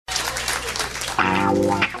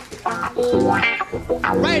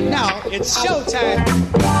Right now, it's showtime.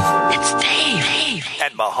 It's Dave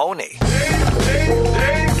and Mahoney.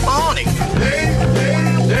 Mahoney.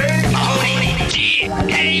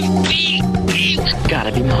 Dave.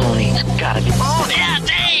 Gotta be Mahoney. Gotta be Mahoney. Yeah,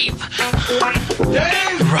 Dave.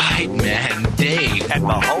 Right, man, Dave and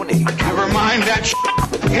Mahoney. Never mind that.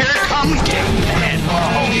 Here comes Dave and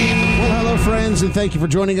Mahoney. Well, hello, friends, and thank you for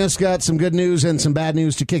joining us. Got some good news and some bad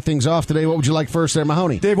news to kick things off today. What would you like first there,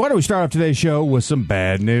 Mahoney? Dave, why don't we start off today's show with some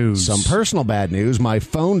bad news? Some personal bad news. My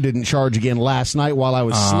phone didn't charge again last night while I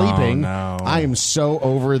was sleeping. No. I am so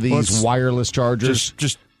over these wireless chargers.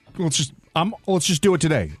 Let's just do it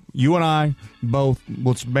today. You and I both.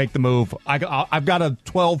 Let's make the move. I've got a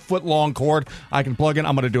 12-foot long cord I can plug in.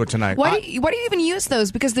 I'm going to do it tonight. Why do you even use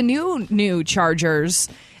those? Because the new chargers,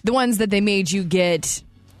 the ones that they made you get,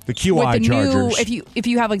 the QI chargers. If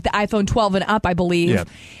you have like the iPhone 12 and up, I believe, yeah.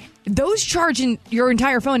 Those charge your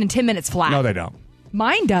entire phone in 10 minutes flat. No, they don't.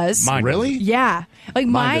 Mine does. Really? Yeah. Like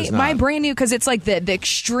my brand new, because it's like the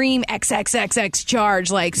extreme XXXX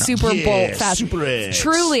charge, like super bolt fast. Super X.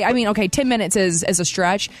 Truly, I mean, okay, 10 minutes is a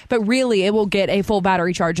stretch, but really it will get a full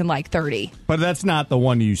battery charge in like 30. But that's not the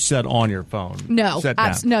one you set on your phone. No.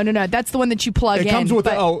 No. That's the one that you plug in. It comes with,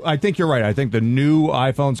 I think you're right. I think the new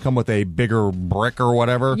iPhones come with a bigger brick or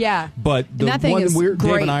whatever. Yeah. But the that thing one is Dave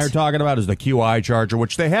great. and I are talking about is the QI charger,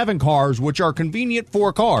 which they have in cars, which are convenient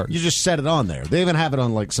for cars. You just set it on there. They even have it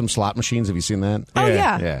on like some slot machines. Have you seen that? Oh,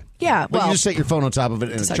 yeah. Yeah. But you just set your phone on top of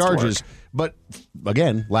it and it charges. But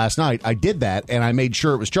again, last night I did that and I made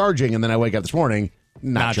sure it was charging, and then I wake up this morning,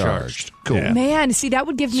 not charged. Cool. Yeah. Man, see, that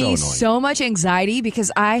would give me so much anxiety,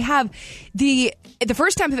 because I have the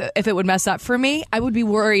first time if it would mess up for me, I would be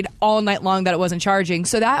worried all night long that it wasn't charging.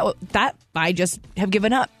 So that I just have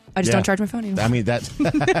given up. I just don't charge my phone anymore. I mean, that's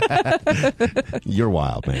you're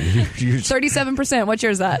wild, man. You're 37%. What's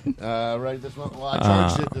yours at? Right this one. Well, I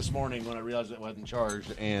charged it this morning when I realized it wasn't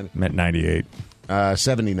charged, and I'm at 98.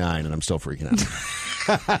 79, and I'm still freaking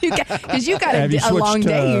out. Because you got a long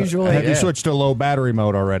day usually. Have you switched to low battery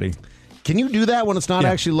mode already? Can you do that when it's not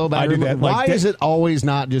actually low battery? I do that. Why is it always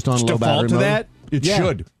not just on low battery mode? Default to that? It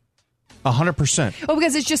should. 100%. Oh,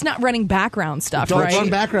 because it's just not running background stuff, Don't right?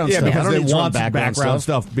 run background stuff. Because I don't they need to run want background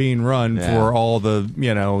stuff being run for all the,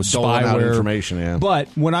 spyware information, yeah. But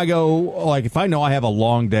when I go, like, if I know I have a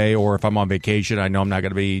long day, or if I'm on vacation, I know I'm not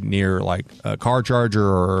going to be near, like, a car charger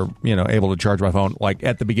or, able to charge my phone, like,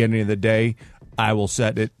 at the beginning of the day, I will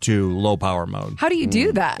set it to low power mode. How do you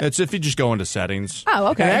do that? It's if you just go into settings. Oh,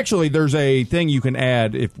 okay. And actually, there's a thing you can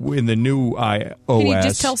add in the new iOS. Can you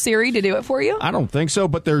just tell Siri to do it for you? I don't think so,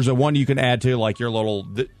 but there's a one you can add to, like, your little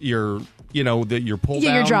your pull down.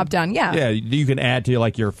 Yeah, your drop down. Yeah. Yeah, you can add to,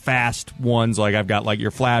 like, your fast ones. Like, I've got, like,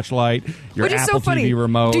 your flashlight, your Which is Apple so funny. TV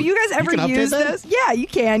remote. Do you guys ever use this? Yeah, you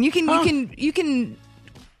can. You can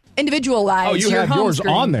individualize. Oh, you your have home yours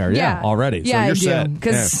screen. on there, already. Yeah, so you're I do. set.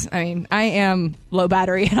 Because I mean, I am low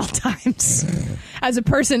battery at all times, as a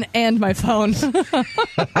person and my phone.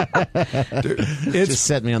 Just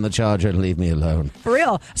set me on the charger and leave me alone. For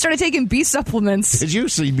real, I started taking B supplements. Did you?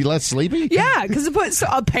 So you'd be less sleepy? Yeah, because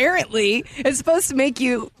apparently it's supposed to make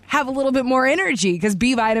you have a little bit more energy, because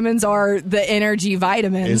B vitamins are the energy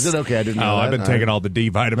vitamins. Is it? Okay, I didn't know that. I've been taking all the D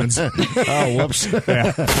vitamins. Oh, whoops.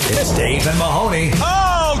 Yeah. It's Dave and Mahoney.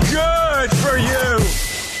 Oh, good for you.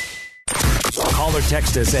 Call or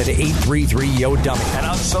text us at 833-YO-DUMMY and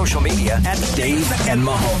on social media at Dave and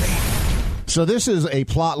Mahoney. So this is a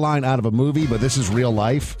plot line out of a movie, but this is real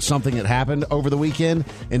life, something that happened over the weekend.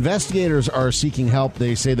 Investigators are seeking help.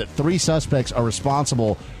 They say that 3 suspects are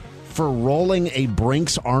responsible for rolling a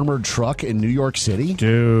Brinks armored truck in New York City.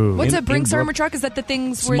 Dude. What's a Brinks armored truck? Is that the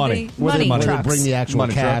things where money. Where they trucks? bring the actual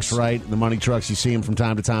Money cash, trucks. right? The money trucks, you see them from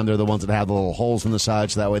time to time. They're the ones that have the little holes in the side,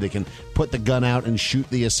 so that way they can put the gun out and shoot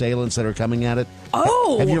the assailants that are coming at it.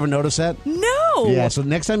 Oh! Have you ever noticed that? No! Yeah, so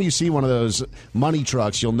next time you see one of those money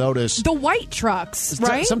trucks, you'll notice... The white trucks,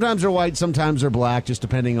 right? Sometimes they're white, sometimes they're black, just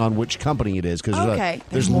depending on which company it is. Because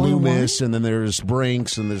there's more than Loomis, and then there's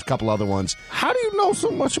Brinks, and there's a couple other ones. How do you know so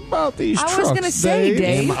much about these trucks? I was going to say,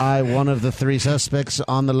 Dave. Am I one of the 3 suspects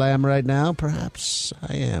on the lam right now? Perhaps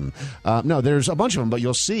I am. No, there's a bunch of them, but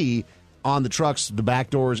you'll see on the trucks, the back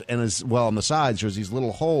doors, and as well on the sides, there's these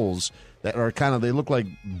little holes that are kind of, they look like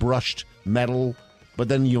brushed metal, but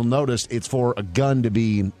then you'll notice it's for a gun to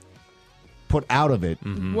be put out of it.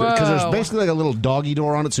 Because there's basically like a little doggy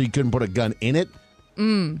door on it, so you couldn't put a gun in it.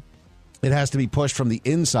 It has to be pushed from the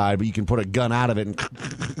inside, but you can put a gun out of it and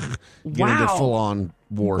get into full-on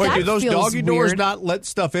war. Wait, That do those feels doggy doors weird. not let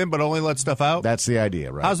stuff in but only let stuff out? That's the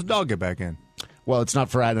idea, right? How's the dog get back in? Well, it's not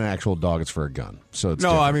for an actual dog; it's for a gun. So it's No,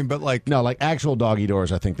 different. I mean, but like, no, like actual doggy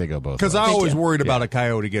doors. I think they go both. because I ways. always worried about a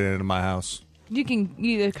coyote getting into my house.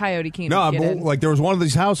 The coyote can't No, get in. like there was one of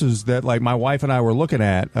these houses that like my wife and I were looking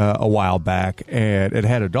at a while back, and it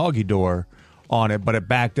had a doggy door on it, but it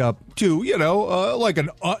backed up to like an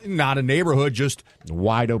not a neighborhood, just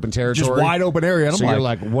wide open territory, just wide open area. And So I'm you're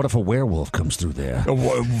like, what if a werewolf comes through there?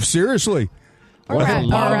 Seriously. Or a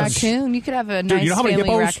Large- raccoon. You could have a nice Dude, you know how many family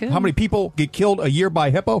hippos? raccoon. How many people get killed a year by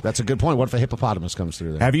hippo? That's a good point. What if a hippopotamus comes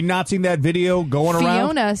through there? Have you not seen that video going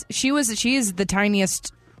around? Fiona, she is the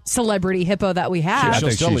tiniest celebrity hippo that we have. I She'll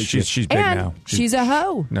think still eat she's big and now. she's a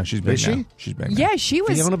hoe. No, she's big Is she? now. She's big now. Yeah, she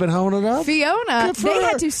was. Fiona been hoeing it up? Fiona, Good for they her.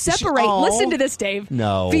 had to separate. Oh. Listen to this, Dave.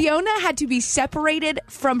 No. Fiona had to be separated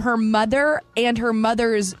from her mother and her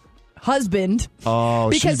mother's husband. Oh,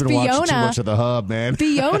 because she's been watching too Fiona- much of the hub, man.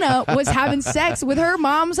 Fiona was having sex with her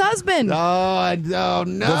mom's husband. Oh no!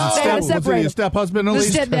 They had to Was he separate a step-husband at The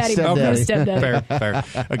least? stepdaddy. Stepdaddy. The stepdaddy. Fair.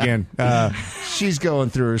 Again, She's going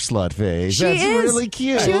through her slut phase. She That's is. really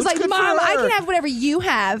cute. She was It's like, good for "Mom, I her." can have whatever you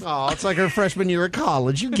have." Oh, it's like her freshman year at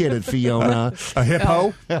college. You get it, Fiona. a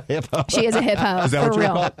hippo. Hippo. She is a hippo. Is that for what you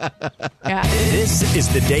real. call it? Yeah. This is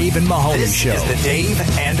the Dave and Mahoney This Show. is the Dave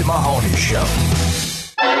and Mahoney Show.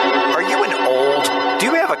 Are you an old? Do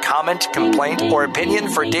you have a comment, complaint, or opinion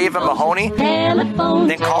for Dave and Mahoney?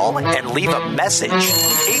 Then call and leave a message.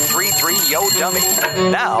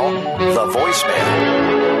 833-YO-DUMMY. Now, the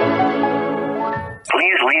voicemail.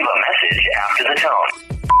 Please leave a message after the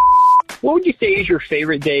tone. What would you say is your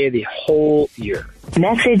favorite day of the whole year?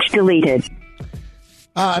 Message deleted.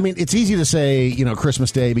 I mean, it's easy to say,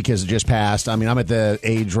 Christmas Day because it just passed. I mean, I'm at the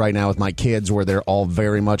age right now with my kids where they're all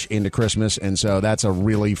very much into Christmas, and so that's a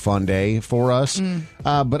really fun day for us.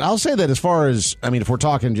 But I'll say that as far as, if we're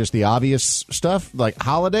talking just the obvious stuff, like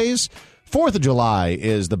holidays, 4th of July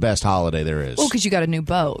is the best holiday there is. Well, because you got a new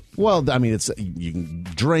boat. Well, it's you can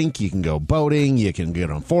drink, you can go boating, you can get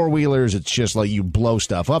on four-wheelers. It's just like you blow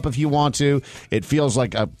stuff up if you want to. It feels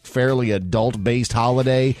like a fairly adult-based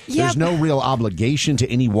holiday. Yeah, There's no real obligation to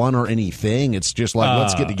anyone or anything. It's just like,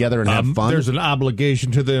 let's get together and have fun. There's an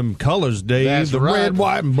obligation to them colors, Dave. That's the right. red,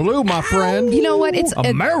 white, and blue, my friend. You know what? It's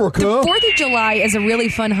America. The 4th of July is a really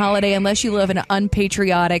fun holiday unless you live in an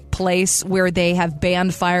unpatriotic place where they have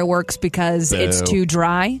banned fireworks because it's too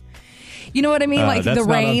dry. You know what I mean? Like that's the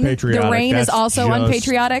not rain. The unpatriotic. rain is That's also just-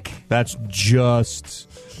 unpatriotic. That's just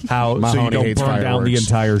how so you Mahoney don't hates burn down the fireworks.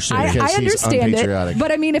 entire city. Because I he's understand it, unpatriotic.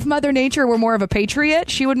 but if Mother Nature were more of a patriot,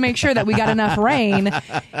 she would make sure that we got enough rain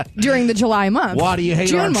during the July month. Why do you hate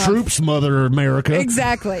June our month. troops, Mother America?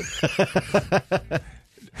 Exactly.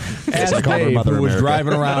 As I call her Dave, Mother who was America.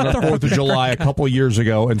 driving around on 4th of July a couple years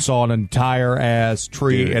ago and saw an entire ass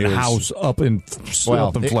tree Dude, and it was- house up in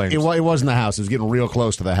Well, flames. it wasn't the house. It was getting real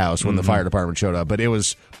close to the house when the fire department showed up. But it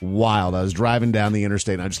was wild. I was driving down the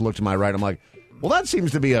interstate, and I just looked to my right. I'm like, well, that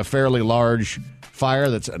seems to be a fairly large fire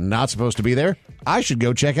that's not supposed to be there. I should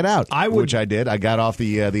go check it out. Which I did. I got off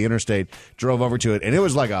the interstate, drove over to it, and it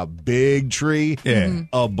was like a big tree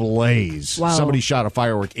ablaze. Wow. Somebody shot a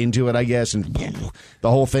firework into it, I guess, and the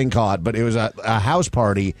whole thing caught. But it was a house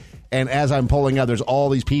party. And as I'm pulling out, there's all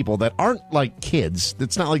these people that aren't like kids.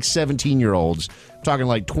 It's not like 17-year-olds. I'm talking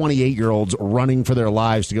like 28-year-olds running for their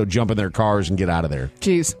lives to go jump in their cars and get out of there.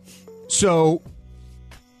 Jeez. So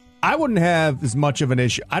I wouldn't have as much of an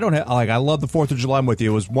issue. I don't have I love the 4th of July. I'm with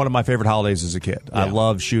you. It was one of my favorite holidays as a kid. I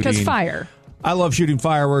love shooting. Because fire. I love shooting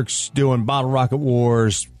fireworks, doing bottle rocket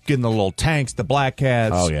wars, getting the little tanks, the black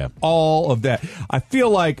cats. Oh, yeah. All of that. I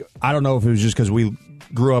feel like, I don't know if it was just because we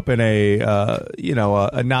grew up in a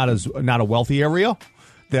not a wealthy area.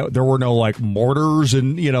 There were no like mortars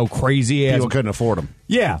and crazy ass. People couldn't afford them.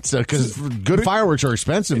 Yeah, Because good fireworks are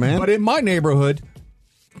expensive, man. But in my neighborhood,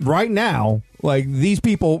 right now, like these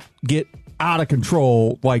people get out of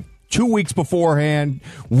control like 2 weeks beforehand,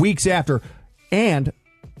 weeks after. And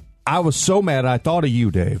I was so mad, I thought of you,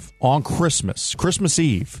 Dave, on Christmas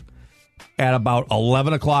Eve. At about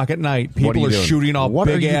 11 o'clock at night, What people you are doing? shooting off What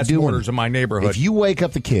are you big-ass doing? mortars in my neighborhood. If you wake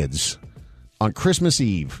up the kids on Christmas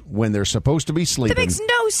Eve when they're supposed to be sleeping, That makes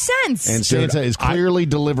no sense. and Santa is clearly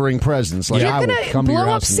delivering presents, like You're I will gonna come to your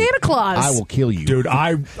blow up house and Santa Claus. I will kill you, Dude,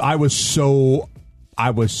 I was so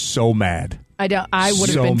mad. I would have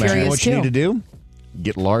So been mad. furious What too. you need to do?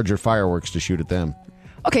 Get larger fireworks to shoot at them.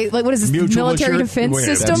 Okay, like what is this Mutual military assured- defense Wait,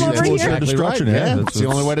 system that's over mutual here? assured destruction. Right. Yeah, Yeah, that's- that's the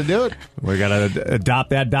only way to do it. We got to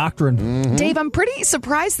adopt that doctrine. Dave, I'm pretty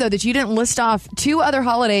surprised though that you didn't list off two other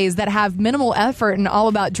holidays that have minimal effort and all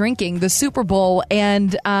about drinking: the Super Bowl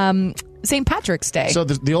and St. Patrick's Day. So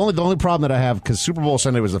the only problem that I have, because Super Bowl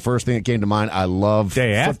Sunday was the first thing that came to mind. I love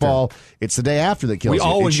Day football. after. It's the day after that kills We it.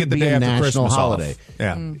 always It should get the be day a after national Christmas holiday. off.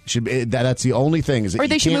 Yeah. Should be, that's the only thing. Is that Or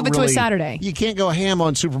they you should can't move it to a really- Saturday. You can't go ham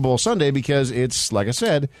on Super Bowl Sunday because it's, like I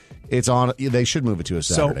said, it's on. They should move it to a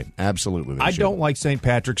Saturday. Absolutely. I don't like St.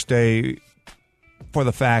 Patrick's Day for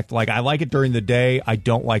the fact, like, I like it during the day. I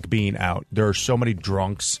don't like being out. There are so many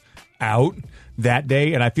drunks out that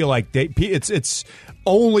day, and I feel like it's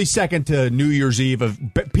only second to New Year's Eve of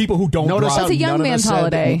people who don't Notice drive. how It's a young none of man's us said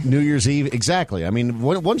holiday. New Year's Eve, exactly. I mean,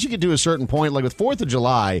 once you get to a certain point, like with 4th of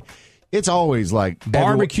July, it's always like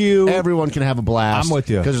Barbecue. Everyone can have a blast. I'm with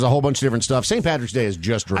you. Because there's a whole bunch of different stuff. St. Patrick's Day is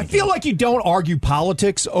just I drinking. feel like you don't argue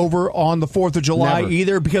politics over on the 4th of July Never.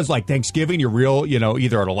 either, because like Thanksgiving, you're real,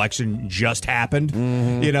 either an election just happened,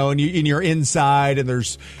 and you're inside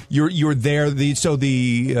and you're there.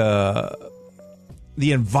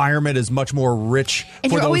 The environment is much more rich and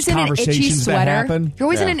for you're those always in an itchy conversations that sweater. happen. You're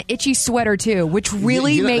always in Yeah. an itchy sweater too, which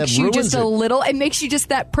really You know, that makes you just ruins a it. little. It makes you just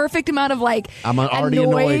that perfect amount of like. I'm already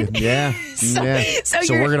annoyed. Yeah. So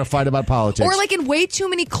we're going to fight about politics. Or like in way too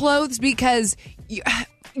many clothes because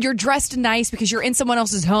you're dressed nice because you're in someone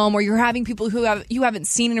else's home, or you're having people who you haven't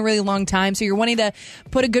seen in a really long time, so you're wanting to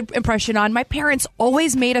put a good impression on. My parents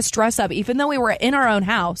always made us dress up, even though we were in our own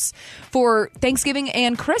house, for Thanksgiving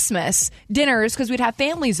and Christmas dinners because we'd have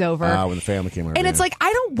families over. when the family came over. And it's like,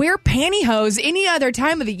 I don't wear pantyhose any other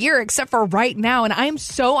time of the year except for right now, and I am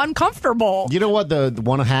so uncomfortable. You know what the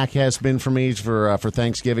one hack has been for me for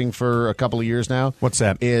Thanksgiving for a couple of years now? What's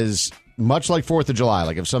that? Is much like 4th of July.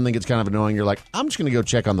 Like if something gets kind of annoying, you're like, I'm just going to go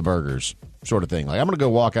check on the burgers sort of thing. Like I'm going to go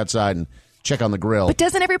walk outside and check on the grill. But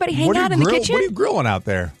doesn't everybody hang What are out you in the grill- kitchen? What are you grilling out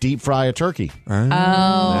there? Deep fry a turkey. Oh.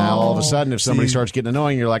 Now all of a sudden, if somebody starts getting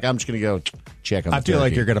annoying, you're like, I'm just going to go check on the I feel like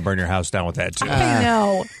turkey. you're going to burn your house down with that too. I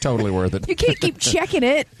know. Totally worth it. You can't keep checking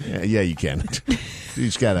it. Yeah, you can. You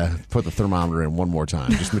just got to put the thermometer in one more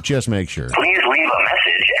time. Just make sure. Please leave a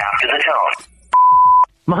message after the tone.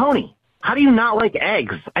 Mahoney, how do you not like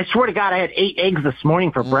eggs? I swear to God, I had 8 eggs this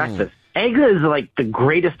morning for breakfast. Eggs is like the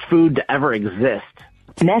greatest food to ever exist.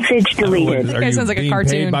 Message deleted. That Are guy you sounds like a being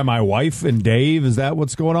cartoon. paid by my wife and Dave? Is that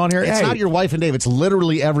what's going on here? It's Hey, not your wife and Dave. It's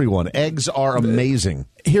literally everyone. Eggs are amazing.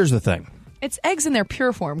 Here's the thing. It's eggs in their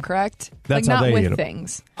pure form, correct? That's like how not they with eat 'em.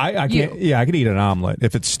 things. I can't. Yeah, I could eat an omelet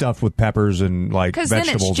if it's stuffed with peppers and like Because then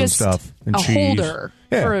vegetables it's just and stuff and a cheese. holder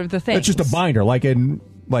Yeah. for the things. It's just a binder, like in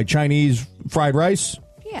like Chinese fried rice.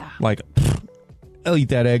 Yeah. Like I'll eat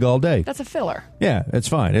that egg all day. That's a filler. Yeah, it's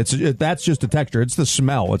fine. That's just the texture. It's the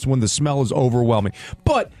smell. It's when the smell is overwhelming.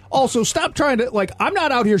 But also, stop trying to I'm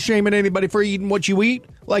not out here shaming anybody for eating what you eat.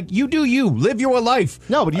 Like you do you live your life.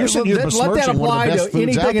 No, but you're saying you're let that besmirching one apply of the best to foods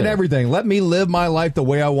anything out and there. everything. Let me live my life the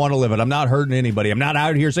way I want to live it. I'm not hurting anybody. I'm not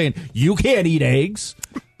out here saying you can't eat eggs.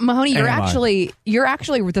 Mahoney, you're Am I? actually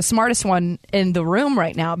the smartest one in the room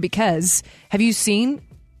right now because have you seen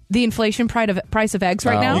the inflation price of eggs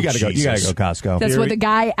right now? You got to go. You got to Jesus. go Costco. That's what the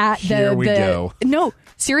guy at the Here we go. No,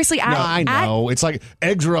 seriously, No, I know. It's like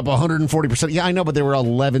eggs are up 140%. Yeah, I know, but they were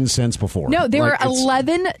 11 cents before. No, they were Like,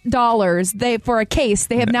 it's- $11. They for a case.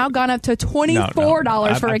 They have now gone up to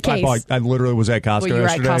 $24 for a case. I literally was at Costco Well, you were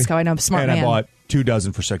at yesterday. Costco. I know, I'm a smart and man. I bought 2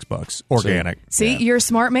 dozen for $6 organic. See, you're a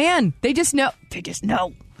smart man. They just know. They just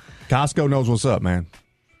know. Costco knows what's up, man.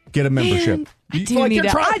 Get a membership. Man, I do need you're to-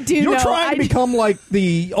 trying, I do you're know. trying to become like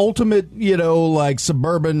the ultimate, like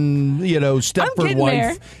suburban, I'm Stepford getting there.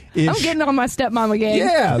 wife. I'm getting on my stepmama game.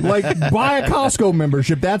 Yeah, like buy a Costco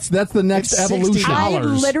membership. That's the next It's evolution. I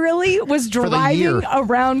 $60. literally was the year. driving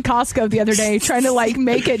around Costco the other day trying to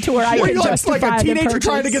make it to where I What, could you're justify like a the teenager purchase.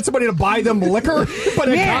 trying to get somebody to buy them liquor, but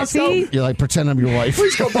at Yeah, Costco, see? You're like, pretend I'm your wife.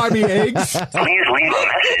 please go buy me eggs. Please leave a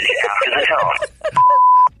message after the tone.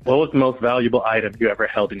 What was the most valuable item you ever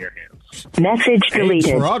held in your hands? Message Eggs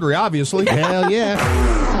deleted. for Audrey, obviously. Hell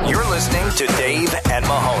yeah. You're listening to Dave and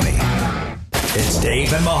Mahoney. It's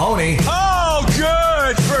Dave and Mahoney. Oh,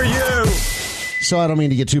 good for you. So I don't mean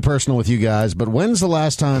to get too personal with you guys, but when's the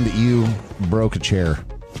last time that you broke a chair?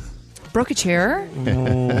 Broke a chair?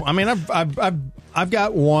 I mean, I've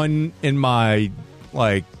got one in my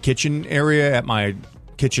kitchen area at my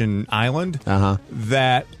kitchen island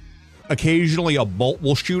that occasionally a bolt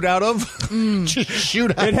will shoot out of. Just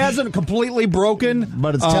shoot out. It hasn't completely broken,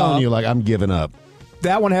 But it's telling you, like, I'm giving up.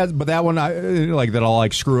 that one has. But that one, that I'll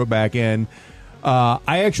screw it back in.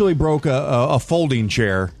 I actually broke a folding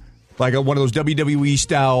chair. Like one of those WWE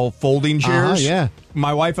style folding chairs. Yeah.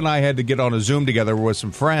 My wife and I had to get on a Zoom together with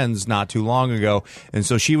some friends not too long ago, and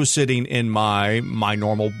so she was sitting in my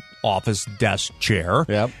normal office desk chair.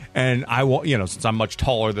 Yep. And I, since I'm much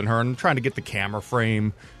taller than her, and I'm trying to get the camera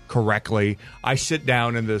frame correctly, I sit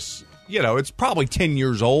down in this, it's probably 10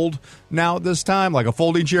 years old now at this time, like a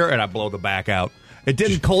folding chair, and I blow the back out. It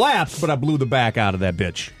didn't collapse, but I blew the back out of that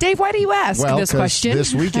bitch. Dave, why do you ask this question?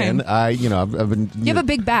 This weekend, I've been. You have a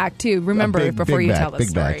big back too. Remember before you tell the story.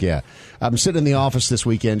 Big back, yeah. I'm sitting in the office this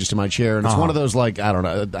weekend, just in my chair, and it's one of those I don't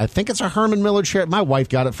know. I think it's a Herman Miller chair. My wife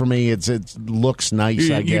got it for me. It looks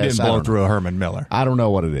nice. I guess you didn't blow through a Herman Miller. I don't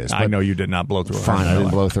know what it is. I know you did not blow through a Herman Miller. Fine, I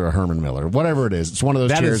didn't blow through a Herman Miller. Whatever it is, it's one of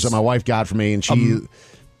those chairs that my wife got for me, and she.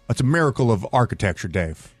 It's a miracle of architecture,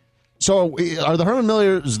 Dave. So, are the Herman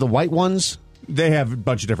Millers the white ones? They have a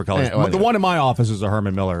bunch of different colors. The one in my office is a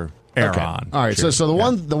Herman Miller Aeron. All right, so the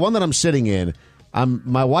one that I'm sitting in,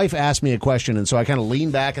 my wife asked me a question, and so I kind of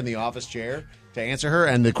leaned back in the office chair to answer her,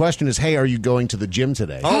 and the question is, hey, are you going to the gym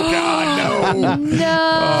today? Oh, God, no. No.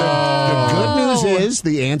 The good news is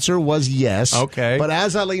the answer was yes. Okay. But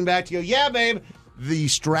as I lean back to go, yeah, babe, the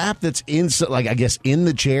strap that's in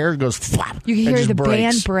the chair goes flop. You can hear the breaks.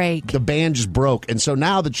 band break. The band just broke, and so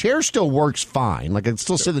now the chair still works fine. Like I can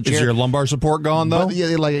still sit in the chair. Is your lumbar support gone though? But,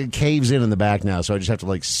 yeah, it caves in the back now, so I just have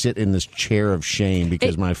to sit in this chair of shame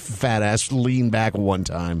because my fat ass leaned back one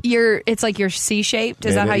time. It's like you're C-shaped.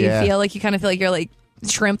 Is that how you feel? Like you kind of feel like you're like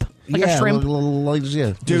shrimp, like a shrimp. Dude,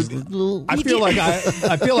 I feel like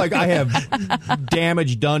I have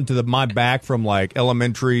damage done to my back from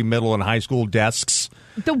elementary, middle, and high school desks.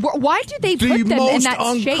 Why do they put them in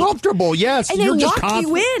that shape? Uncomfortable. Yes, and they lock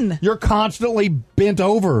you in. You're constantly bent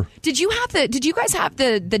over. Did you guys have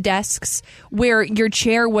the desks where your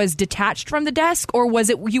chair was detached from the desk, or was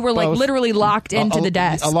it you were both. Literally locked into the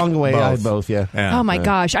desk? Along the way, both. I had both. Yeah. Oh my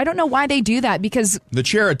gosh, I don't know why they do that because the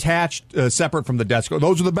chair attached separate from the desk.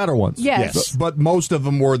 Those are the better ones. Yes. But most of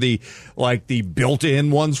them were the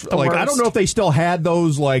built-in ones. I don't know if they still had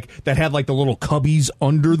those that had the little cubbies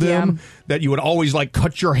under them that you would always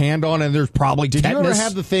cut your hand on, and there's probably Did tetanus. you ever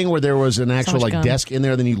have the thing where there was an actual desk in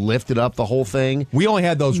there, then you lifted up the whole thing? We only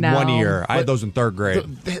had those 1 year. I had those in third grade.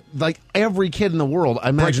 Every kid in the world, I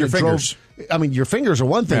imagine, your fingers. Your fingers are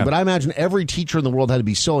one thing, Yeah. but I imagine every teacher in the world had to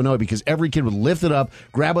be so annoyed because every kid would lift it up,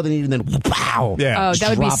 grab what they needed, and then pow! Yeah. Oh, that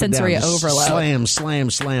would be drop it sensory down. Just overload. Slam, slam,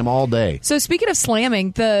 slam all day. So speaking of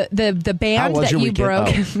slamming, the band that you broke,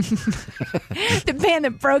 the band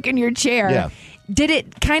that broke in your chair, did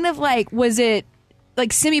it kind of was it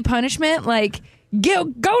semi-punishment?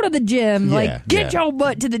 Go to the gym, get your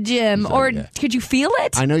butt to the gym, could you feel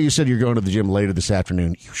it? I know you said you're going to the gym later this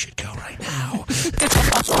afternoon. You should go right now.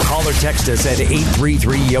 Call or text us at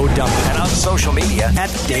 833-YO-DUMP and on social media at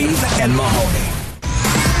Dave and Mahoney.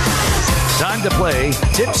 Time to play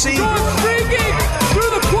Tipsy Through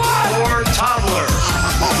the quad! or Toddler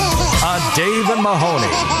on Dave and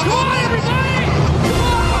Mahoney. Come on, everybody! Come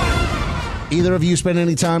on! Either of you spend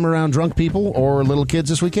any time around drunk people or little kids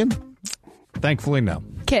this weekend? Thankfully, no.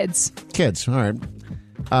 Kids. Kids, all right.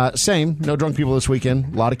 Same, no drunk people this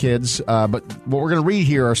weekend, a lot of kids. But what we're going to read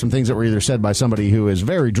here are some things that were either said by somebody who is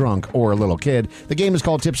very drunk or a little kid. The game is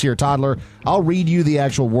called Tipsy or Toddler. I'll read you the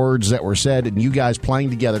actual words that were said, and you guys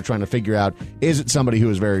playing together trying to figure out, is it somebody who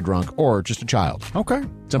is very drunk or just a child? Okay.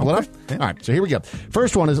 Simple enough? Yeah. All right, so here we go.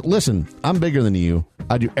 First one is, listen, I'm bigger than you.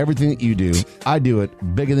 I do everything that you do. I do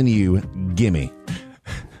it bigger than you. Gimme.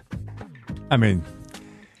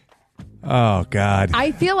 Oh, God.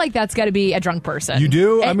 I feel like that's got to be a drunk person. You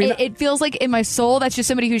do? It feels like in my soul that's just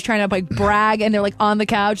somebody who's trying to brag, and they're on the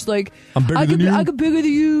couch I'm bigger than you. I'm bigger than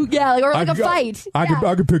you. Yeah, or a fight. I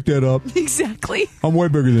could pick that up. Exactly. I'm way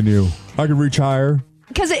bigger than you. I could reach higher.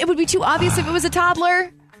 Because it would be too obvious if it was a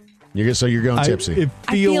toddler. So you're going tipsy.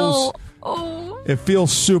 It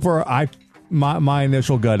feels super. My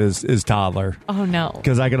initial gut is toddler. Oh no!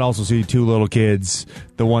 Because I could also see two little kids,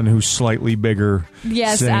 the one who's slightly bigger.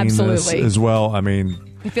 Yes, saying absolutely. This as well.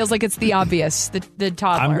 It feels like it's the obvious, the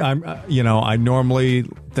toddler. I normally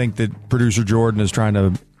think that producer Jordan is trying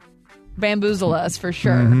to bamboozle us for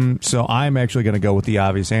sure. Mm-hmm. So I'm actually going to go with the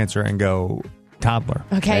obvious answer and go toddler.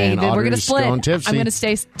 Okay, and then we're going to split. I'm tipsy. going to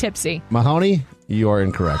stay tipsy. Mahoney, you are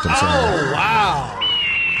incorrect. I'm sorry. Oh, wow.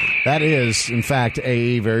 That is, in fact,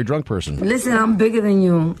 a very drunk person. Listen, I'm bigger than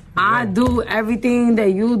you. I do everything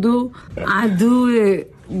that you do. I do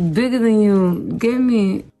it bigger than you. Get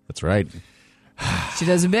me. That's right. She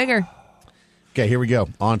does it bigger. Okay, here we go.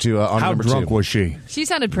 On to number two. How drunk was she? She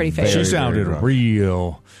sounded pretty fake. She sounded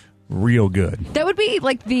real good. That would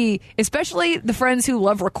be especially the friends who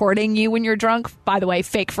love recording you when you're drunk. By the way,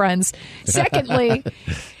 fake friends. Secondly,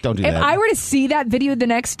 don't do if that. I were to see that video the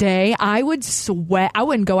next day, I would sweat. I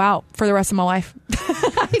wouldn't go out for the rest of my life.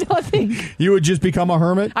 I don't think. You would just become a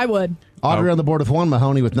hermit? I would. Audrey on the board with one,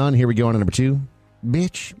 Mahoney with none. Here we go on to number two.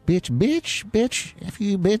 Bitch. F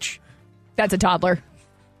you, bitch. That's a toddler.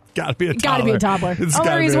 Gotta be a toddler. Gotta be a toddler. It's Only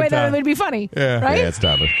gotta be reason a why that toddler. would be funny. Yeah. Right? Yeah, it's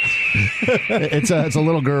toddler. It's a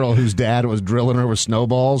little girl whose dad was drilling her with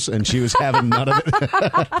snowballs, and she was having none of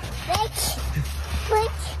it.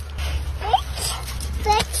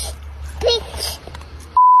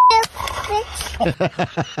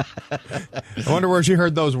 I wonder where she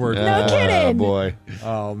heard those words. No kidding. Oh, boy.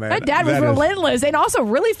 Oh, man. My dad was That is- relentless and also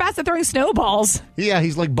really fast at throwing snowballs. Yeah,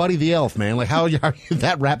 he's like Buddy the Elf, man. Like, how are you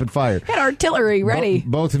that rapid fire? Had artillery ready.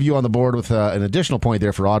 Both of you on the board with an additional point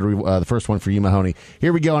there for Audrey. The first one for you, Mahoney.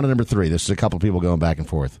 Here we go on to number 3. This is a couple people going back and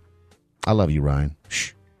forth. I love you, Ryan.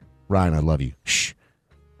 Shh. Ryan, I love you. Shh.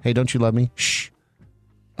 Hey, don't you love me? Shh.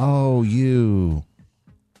 Oh, you.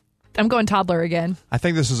 I'm going toddler again. I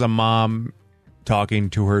think this is a mom talking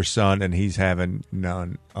to her son, and he's having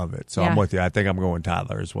none of it. So I'm Yeah. with you. I think I'm going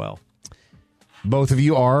toddler as well. Both of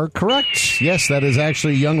you are correct. Yes, that is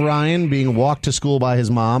actually young Ryan being walked to school by his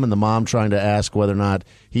mom, and the mom trying to ask whether or not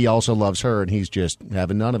he also loves her, and he's just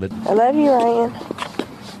having none of it. I love you, Ryan.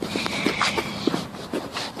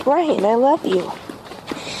 Ryan, I love you.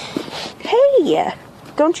 Hey,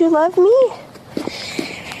 don't you love me?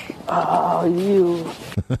 Oh, you.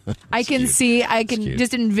 I can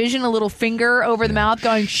just envision a little finger over the mouth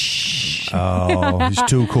going, shh. Oh, he's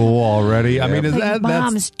too cool already. I mean, is Like,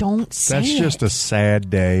 moms, don't say that's just a sad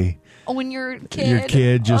day. Oh, when you're a kid. Your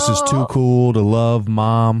kid just is too cool to love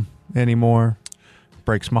mom anymore.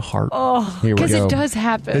 Breaks my heart. Oh, Here we because go. it does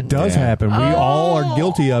happen. It does happen. We all are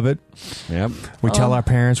guilty of it. Yep. We tell our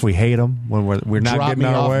parents we hate them when we're not Drop getting me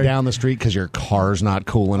our off way. down the street because your car's not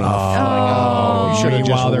cool enough. Oh, you should have just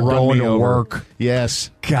meanwhile, they're run going me to over. work. Yes.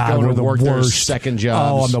 God, going we're to the work their worst. second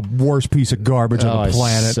jobs. Oh, I'm the worst piece of garbage Oh, on I the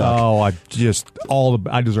planet. suck. Oh,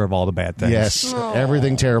 I deserve all the bad things. Yes.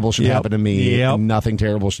 Everything terrible should Yep. happen to me. Yep. And nothing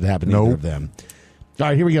terrible should happen to either Nope. of them. All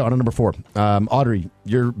right, here we go on to number 4. Audrey,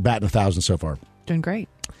 you're batting 1,000 so far. Doing great.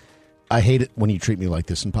 I hate it when you treat me like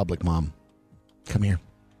this in public, Mom. Come here.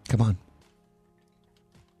 Come on.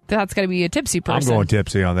 That's got to be a tipsy I'm person. going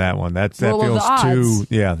tipsy on that one. That Rule of feels the odds.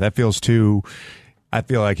 too. Yeah, that feels too. I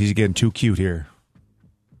feel like he's getting too cute here.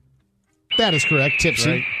 That is correct. Tipsy.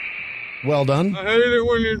 Right. Well done. I hate it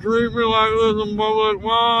when you treat me like this in public.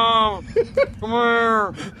 Mom, come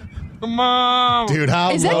here. Come on. Dude, how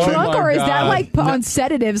Is that low- drunk my or is that God. like on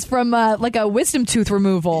sedatives from like a wisdom tooth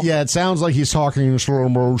removal? Yeah, it sounds like he's talking in slow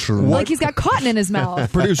motion. Like he's got cotton in his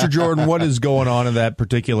mouth. Producer Jordan, what is going on in that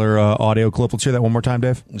particular audio clip? Let's hear that one more time,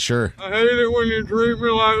 Dave. Sure. I hate it when you treat me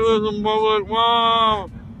like this in public.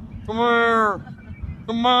 Mom, come here.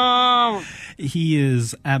 Come on. He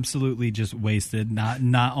is absolutely just wasted, not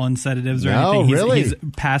on sedatives or No, anything. really? He's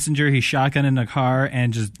passenger. He's shotgun in a car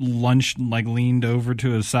and just lunched, like leaned over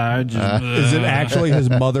to his side. Just, Is it actually his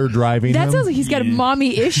mother driving That him? sounds like he's got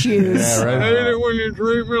mommy issues. Yeah, I right. hate it when you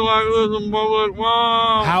treat me like this in public.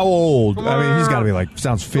 Mom. How old? Come I mean, he's on. got to be like,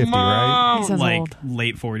 sounds 50, Come right? on. He sounds like old.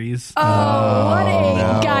 late 40s. Oh, what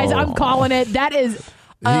a guys! I'm calling it. That is.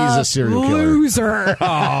 He's a serial killer. Loser.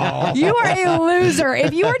 You are a loser.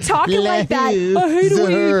 If you are talking like that, I hate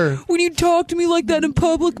it when you talk to me like that in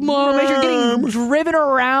public, Mom. As you're getting driven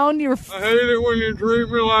around, you're. I hate it when you treat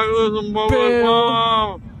me like this in public. Boo.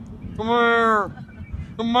 Mom, come here.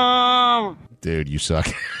 Come on. Dude, you suck.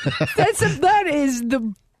 That is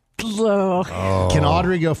the. Ugh. Can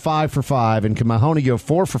Audrey go 5 for 5 and can Mahoney go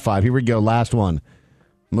 4 for 5? Here we go. Last one.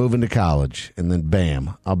 Moving to college, and then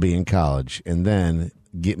bam, I'll be in college, and then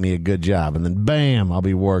get me a good job, and then bam, I'll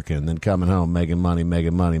be working, and then coming home, making money,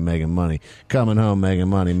 coming home,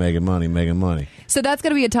 making money. So that's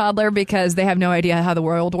going to be a toddler because they have no idea how the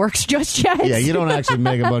world works just yet. Yeah, you don't actually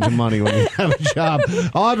make a bunch of money when you have a job.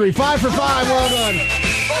 Audrey, 5 for 5. Well done.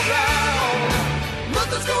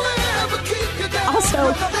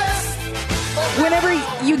 Also, whenever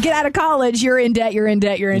you get out of college, you're in debt, you're in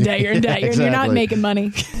not Exactly. making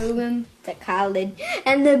money. Moving to college,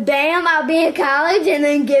 and then bam, I'll be in college, and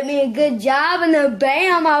then get me a good job, and then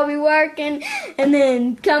bam, I'll be working, and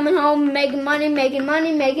then coming home, making money,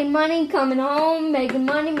 coming home, making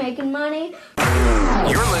money.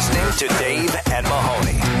 You're listening to Dave and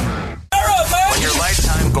Mahoney. When your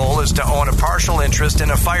lifetime goal is to own a partial interest in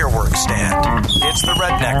a fireworks stand, it's the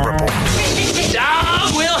Redneck Report.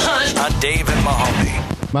 Dog will hunt. On Dave and Mahoney.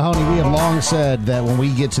 Mahoney, we have long said that when we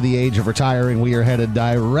get to the age of retiring, we are headed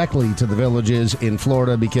directly to the villages in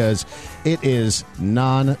Florida because it is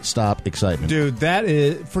non-stop excitement. Dude, that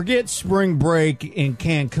is... Forget spring break in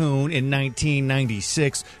Cancun in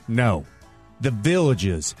 1996. No. The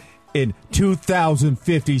villages in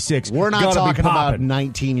 2056. We're not Gonna be talking about popping.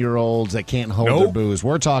 19-year-olds that can't hold their Nope. booze.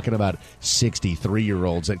 We're talking about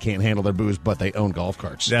 63-year-olds that can't handle their booze, but they own golf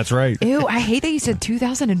carts. That's right. Ew, I hate that you said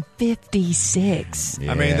 2056.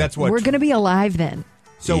 I mean, that's what We're going to be alive then.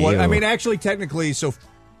 So what? I Ew. mean, actually, technically, so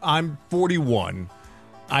I'm 41.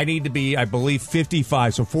 I need to be, I believe,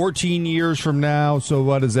 55. So 14 years from now. So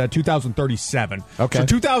what is that? 2037. Okay. So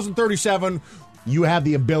 2037, You have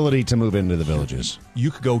the ability to move into the villages. you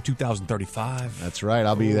could go 2035. That's right.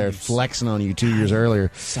 I'll be there flexing on you 2 years earlier.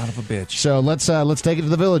 Son of a bitch. So let's take it to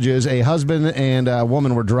the villages. A husband and a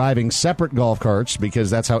woman were driving separate golf carts because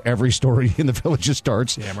that's how every story in the villages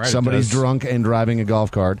starts. Damn right it Somebody's does. drunk and driving a golf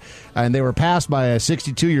cart. And they were passed by a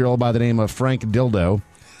 62-year-old by the name of Frank Dildo.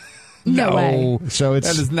 No way. So it's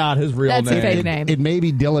That is not his real That's a name. fake name. It may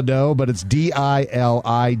be Dillido, but it's Diliddo.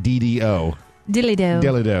 Dilly-do.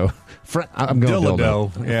 Dillido. I'm going Dildo.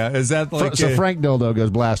 Dildo. Yeah, is that like So Frank Dildo goes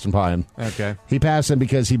blasting by him. Okay. He passed him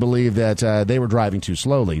because he believed that they were driving too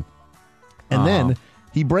slowly. And then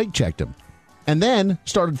he brake checked him. And then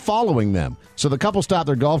started following them. So the couple stopped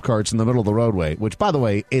their golf carts in the middle of the roadway, which, by the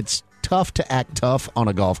way, it's tough to act tough on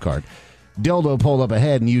a golf cart. Dildo pulled up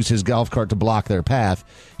ahead and used his golf cart to block their path.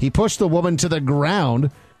 He pushed the woman to the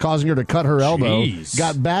ground, causing her to cut her elbow, Jeez.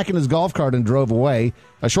 got back in his golf cart and drove away.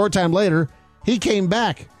 A short time later, he came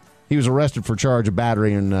back. He was arrested for charge of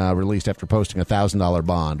battery and released after posting a $1,000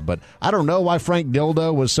 bond. But I don't know why Frank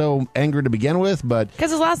Dildo was so angry to begin with, but...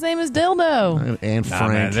 Because his last name is Dildo. And Nah,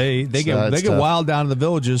 Frank. man, they get tough. wild down in the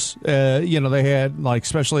villages. You know, they had like,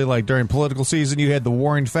 especially like during political season, you had the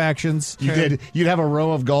warring factions. You did. You'd have a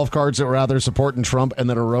row of golf carts that were out there supporting Trump, and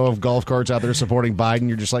then a row of golf carts out there supporting Biden.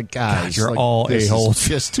 You're just like, guys, You're like, all this is a-holes.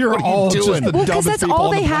 Just You're what are you all just doing? the Well, because dumbest that's people all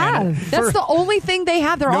on the they planet. have. That's the only thing they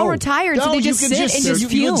have. They're all retired, so No, they you just can sit and just you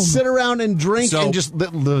fume. can sit around and drink So- and just the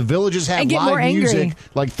villages have And get live more angry. music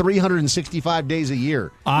like 365 days a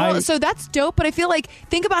year. Well, so that's dope, but I feel like,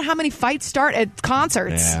 think about how many fights start at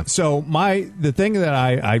concerts. Yeah. So the thing that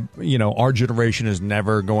I our generation is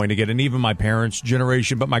never going to get, and even my parents'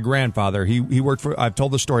 generation, but my grandfather, he worked for, I've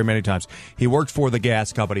told the story many times, he worked for the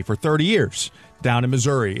gas company for 30 years down in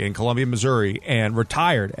Missouri, in Columbia, Missouri, and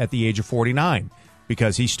retired at the age of 49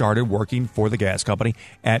 because he started working for the gas company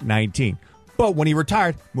at 19. But when he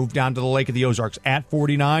retired, moved down to the Lake of the Ozarks at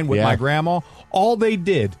 49 with my grandma. All they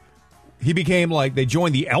did, he became like, they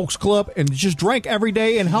joined the Elks Club and just drank every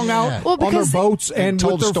day and hung out on their boats and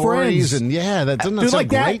told with their stories friends. and that doesn't that Dude, sound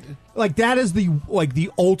great? That is the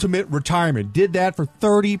ultimate retirement. Did that for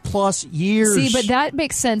 30 plus years. See, but that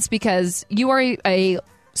makes sense because you are a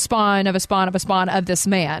spawn of a spawn of a spawn of this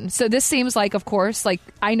man. So this seems like, of course, like,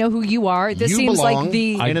 I know who you are. This You seems belong like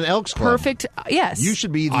the in an Elks Club. perfect. Yes, You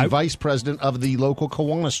should be the vice president of the local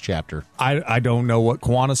Kiwanis chapter. I don't know what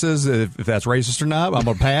Kiwanis is, if that's racist or not. I'm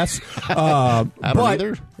gonna pass. I don't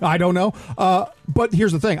either. I don't know. But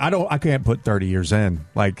here's the thing: I can't put 30 years in.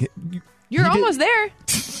 Like, you're almost there.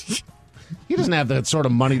 He doesn't have that sort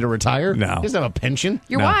of money to retire. No. He doesn't have a pension.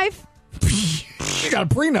 Your wife. she got a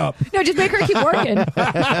prenup. No, just make her keep working.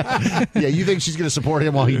 Yeah, you think she's going to support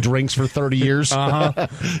him while he drinks for 30 years? See how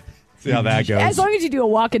that goes. As long as you do a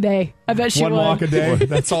walk a day, I bet she One would. walk a day.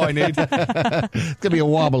 That's all I need. It's going to be a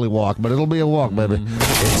wobbly walk, but it'll be a walk, baby.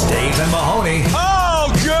 It's Dave and Mahoney.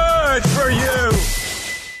 Oh, good for you.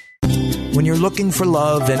 When you're looking for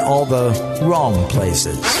love in all the wrong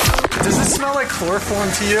places. Does it smell like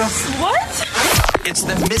chloroform to you? What? It's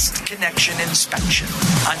the Missed Connection Inspection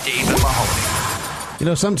on Dave and Mahoney. You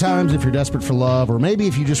know, sometimes if you're desperate for love, or maybe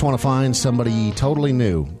if you just want to find somebody totally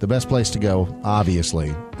new, the best place to go, obviously,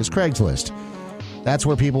 is Craigslist. That's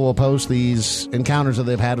where people will post these encounters that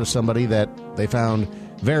they've had with somebody that they found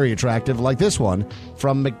very attractive, like this one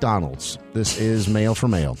from McDonald's. This is male for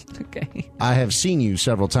male. Okay. I have seen you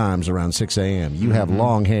several times around 6 a.m. You have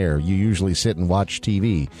long hair. You usually sit and watch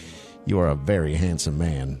TV. You are a very handsome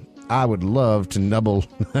man. I would love to nubble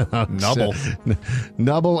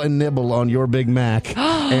and nibble on your Big Mac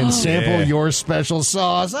and sample your special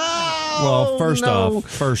sauce. Oh, Well, first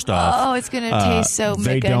off, Oh, it's going to taste so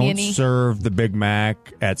they don't McOniony. serve the Big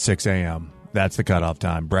Mac at 6 a.m. That's the cutoff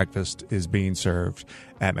time. Breakfast is being served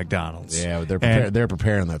at McDonald's. Yeah, they're And- they're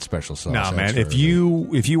preparing that special sauce. No, that's man. for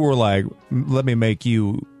If you were like, let me make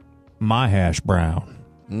you my hash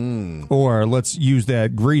brown, or let's use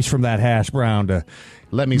that grease from that hash brown to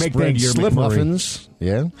let me make spread things your slippery. McMuffins.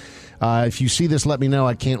 Yeah. If you see this, let me know.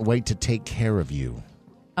 I can't wait to take care of you.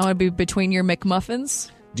 I want to be between your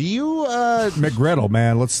McMuffins. Do you? McGriddle,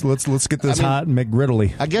 man. Let's get this hot and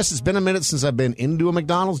McGriddly. I guess it's been a minute since I've been into a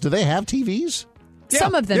McDonald's. Do they have TVs?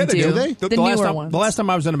 Some of them Yeah, they do. do. They? The last newer time, ones. The last time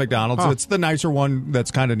I was in a McDonald's, it's the nicer one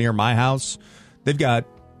that's kind of near my house. They've got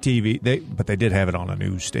TV. But they did have it on a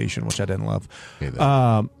news station, which I didn't love.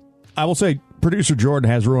 I will say, producer Jordan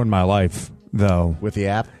has ruined my life, though. With the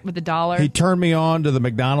app? With the dollar? He turned me on to the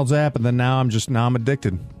McDonald's app, and then now I'm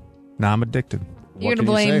addicted. Now I'm addicted. You're going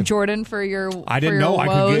to blame Jordan for your I didn't know woes? I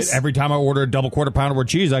could get, every time I order a double quarter pounder with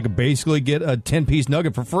cheese, I could basically get a 10-piece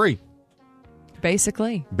nugget for free.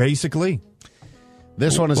 Basically.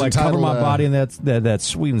 This one is like entitled... cover my body in that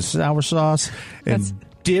sweet and sour sauce and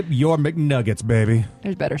dip your McNuggets, baby.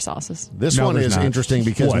 There's better sauces. This one is not. interesting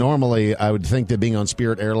because What? normally I would think that being on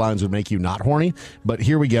Spirit Airlines would make you not horny, but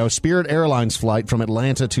here we go. Spirit Airlines flight from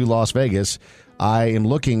Atlanta to Las Vegas. I am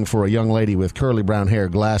looking for a young lady with curly brown hair,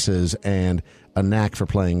 glasses, and a knack for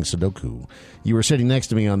playing Sudoku. You were sitting next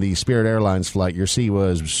to me on the Spirit Airlines flight. Your seat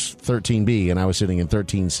was 13B, and I was sitting in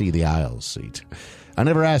 13C, the aisles seat. I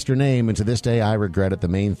never asked her name, and to this day I regret it. The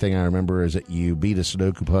main thing I remember is that you beat a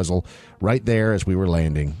Sudoku puzzle right there as we were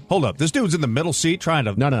landing. Hold up. This dude's in the middle seat trying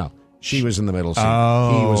to... No. She was in the middle seat.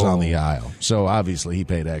 Oh. He was on the aisle. So obviously he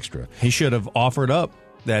paid extra. He should have offered up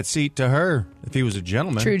that seat to her if he was a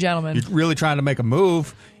gentleman. True gentleman. You're really trying to make a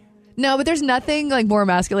move. No, but there's nothing like more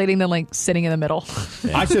emasculating than like sitting in the middle.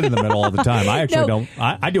 I sit in the middle all the time. I actually don't.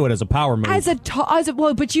 I do it as a power move.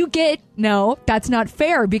 But you get that's not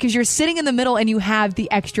fair because you're sitting in the middle and you have the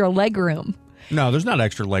extra leg room. No, there's not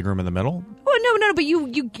extra leg room in the middle. Well, no, but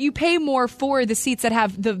you pay more for the seats that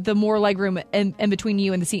have the more leg room in between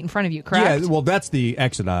you and the seat in front of you, correct? Yeah, well, that's the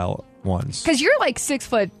exit aisle ones. Because you're like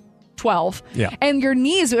 6'12". Yeah. And your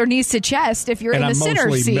knees are knees to chest if you're and in the I'm center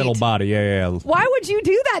mostly seat. middle body. Yeah. Why would you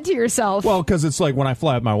do that to yourself? Well, because it's like when I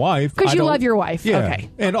fly with my wife. Because I you don't- love your wife. Yeah. Okay.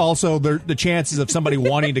 And also, the chances of somebody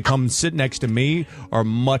wanting to come sit next to me are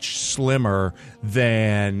much slimmer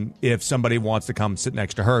than if somebody wants to come sit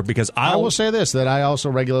next to her. Because I will say this, that I also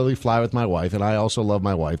regularly fly with my wife, and I also love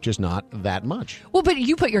my wife, just not that much. Well, but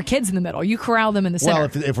you put your kids in the middle. You corral them in the center.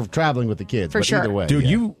 Well, if we're traveling with the kids. For but sure. Either way. Dude,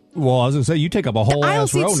 yeah. I was going to say, you take up a whole aisle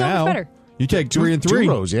ass row seat's so much now. better. You take 3 and 3. 2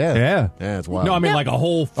 rows, yeah. Yeah. Yeah, it's wild. No, I mean like a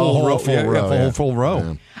whole full row. full row. Full row.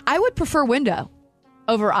 Yeah. I would prefer window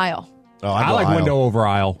over aisle. Oh, I go like aisle. window over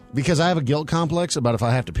aisle. Because I have a guilt complex about if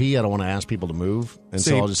I have to pee, I don't want to ask people to move. And See,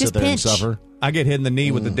 so I'll just sit just there pinch. and suffer. I get hit in the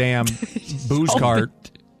knee with the damn booze cart.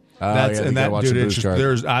 Yeah, you gotta watch the booze cart.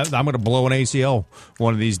 I'm going to blow an ACL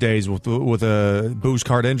one of these days with a booze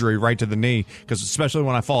cart injury right to the knee. Because especially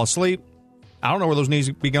when I fall asleep, I don't know where those knees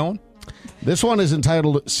be going. This one is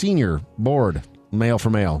entitled Senior Bored, Male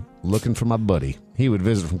for Male, looking for my buddy. He would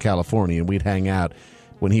visit from California, and we'd hang out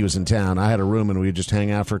when he was in town. I had a room, and we'd just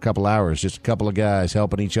hang out for a couple hours, just a couple of guys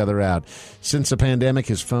helping each other out. Since the pandemic,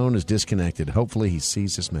 his phone is disconnected. Hopefully, he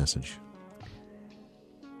sees this message.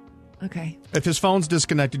 Okay. If his phone's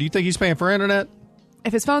disconnected, do you think he's paying for internet?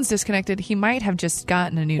 If his phone's disconnected, he might have just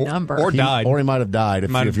gotten a new number. Or died. Or he might have died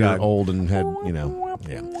Might if have you're died. old and had,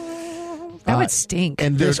 yeah. That would stink.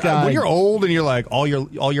 And this Dude, guy, when you're old and you're like all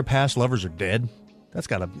your past lovers are dead, that's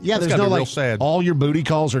gotta there's gotta no be real like sad. all your booty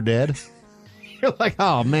calls are dead. You're like,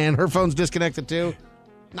 oh man, her phone's disconnected too.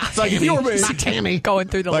 Not like if you were not Tammy. Going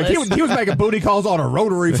through the Like list. he was making booty calls on a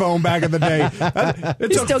rotary phone back in the day.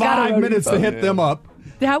 It He took still got a 5 rotary minutes to phone. hit them up.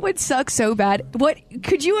 That would suck so bad. What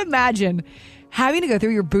could you imagine having to go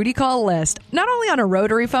through your booty call list, not only on a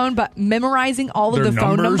rotary phone, but memorizing all of Their the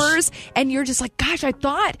phone numbers? numbers? And you're just like, gosh, I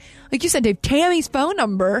thought, like you said, Dave, Tammy's phone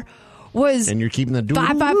number was And you're keeping the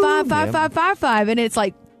 555-5555, and it's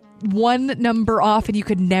like one number off, and you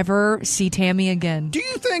could never see Tammy again. Do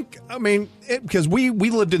you think? I mean, because we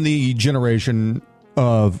lived in the generation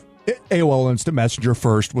of AOL Instant Messenger.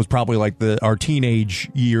 First was probably like our teenage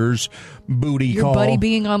years. Booty Your call. buddy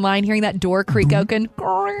being online, hearing that door creak open.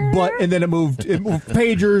 And then it moved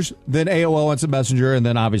pagers, then AOL Instant Messenger, and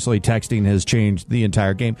then obviously texting has changed the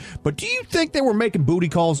entire game. But do you think they were making booty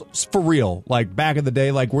calls for real? Like back in the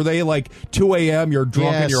day, like were they like 2 a.m. You're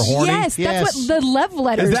drunk and you're horny? Yes, that's what the love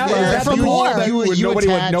letters Is that were. the before. point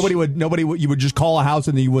that you would just call a house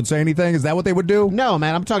and then you wouldn't say anything? Is that what they would do? No,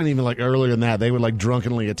 man, I'm talking even like earlier than that. They would like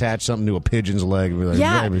drunkenly attach something to a pigeon's leg and be like,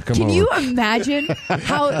 Yeah, baby, come can over. you imagine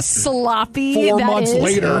how sloppy 4 that months is?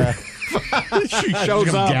 later, she shows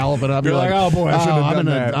Come up. galloping up. You're like, oh boy, I should have done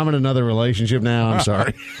that. I'm in another relationship now. I'm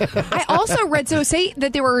sorry. I also read, so say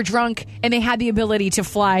that they were drunk and they had the ability to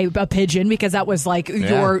fly a pigeon because that was like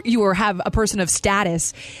you have a person of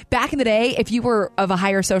status. Back in the day, if you were of a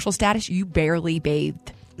higher social status, you barely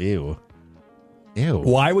bathed. Ew.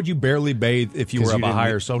 Why would you barely bathe if you were of a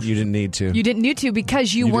higher social? You didn't need to. You didn't need to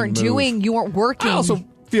because you weren't didn't move. you weren't working. I also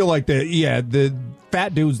feel like the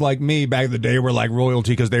fat dudes like me back in the day were like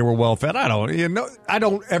royalty because they were well fed. I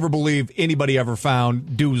don't ever believe anybody ever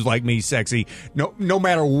found dudes like me sexy. No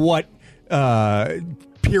matter what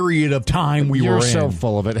period of time we You're were so in.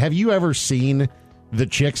 full of it. Have you ever seen the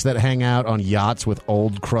chicks that hang out on yachts with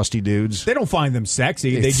old, crusty dudes? They don't find them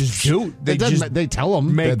sexy. They just do. They tell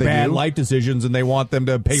them make that they bad do. life decisions, and they want them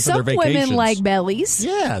to pay for their Some vacations. women like bellies.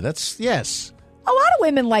 Yeah, that's yes. A lot of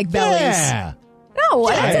women like bellies. Yeah. No,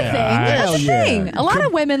 that's a thing. That's a yeah. thing. A lot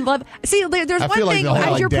of women love. See, there's I one feel like thing the whole as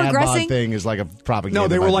like, you're dad bod progressing. thing is like a propaganda. No,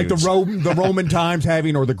 they were by like dudes. the Roman times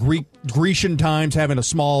having, or the Grecian times having a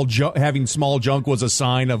having small junk was a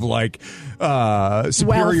sign of like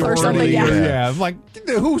superiority. or something, yeah. I'm like,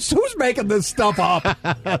 who's making this stuff up?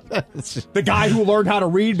 The guy who learned how to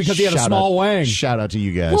read because he had a small wang. Shout out to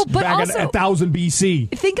you guys. Well, but back also, in 1000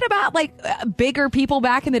 BC. thinking about like bigger people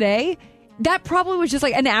back in the day, that probably was just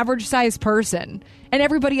like an average sized person, and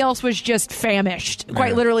everybody else was just famished,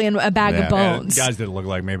 quite literally, in a bag of bones. Guys didn't look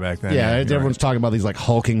like me back then. Yeah, you're everyone's right. talking about these like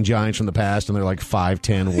hulking giants from the past, and they're like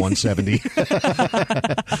 5'10", 170.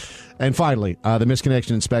 And finally, the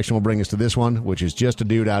misconnection inspection will bring us to this one, which is just a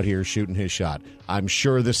dude out here shooting his shot. I'm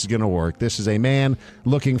sure this is going to work. This is a man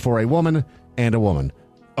looking for a woman and a woman.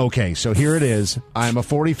 Okay, so here it is. I'm a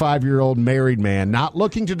 45-year-old married man, not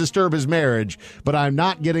looking to disturb his marriage, but I'm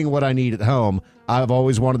not getting what I need at home. I've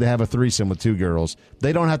always wanted to have a threesome with two girls.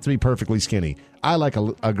 They don't have to be perfectly skinny. I like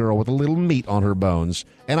a girl with a little meat on her bones,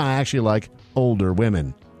 and I actually like older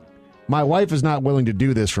women. My wife is not willing to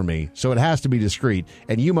do this for me, so it has to be discreet,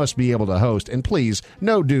 and you must be able to host. And please,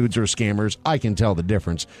 no dudes or scammers. I can tell the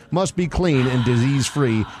difference. Must be clean and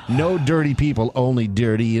disease-free. No dirty people, only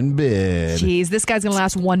dirty in bed. Jeez, this guy's gonna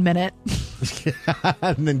last 1 minute.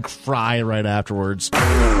 And then cry right afterwards.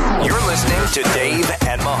 You're listening to Dave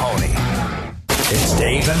and Mahoney. It's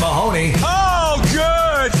Dave and Mahoney. Oh,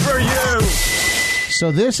 good for you.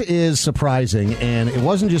 So this is surprising, and it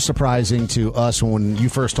wasn't just surprising to us when you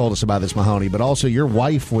first told us about this, Mahoney, but also your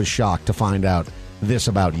wife was shocked to find out this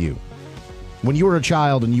about you. When you were a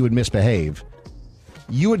child and you would misbehave,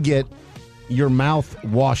 you would get your mouth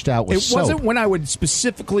washed out with soap. It wasn't when I would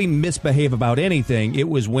specifically misbehave about anything. It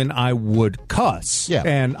was when I would cuss. Yeah.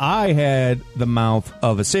 And I had the mouth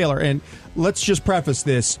of a sailor. And let's just preface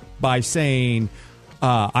this by saying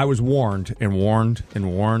I was warned and warned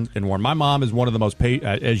and warned and warned. My mom is one of the most,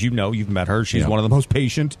 as you know, you've met her. She's one of the most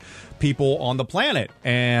patient people on the planet.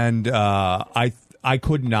 And I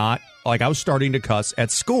could not, like, I was starting to cuss at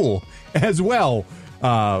school as well,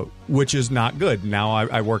 which is not good. Now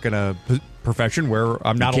I work in a profession where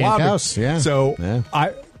I'm not allowed cuss, to. yeah. So Yeah.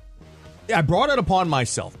 I brought it upon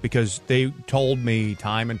myself because they told me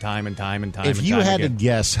time and time and time and time. If and you time had again. to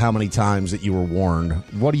guess how many times that you were warned,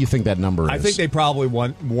 what do you think that number is? I think they probably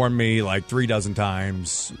warned me like 36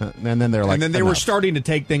 times. And then they're like, and then they were enough. starting to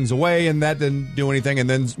take things away, and that didn't do anything. And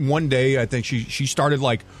then one day, I think she started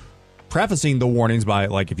like prefacing the warnings by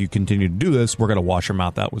like, if you continue to do this, we're going to wash your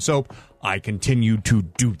mouth out with soap. I continued to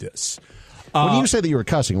do this. When you say that you were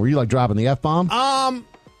cussing, were you like dropping the F-bomb?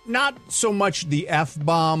 Not so much the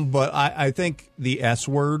F-bomb, but I think the S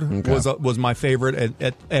word was my favorite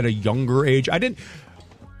at a younger age. I didn't.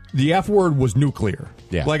 The F word was nuclear.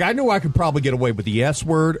 Yeah. Like I knew I could probably get away with the S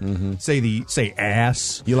word. Say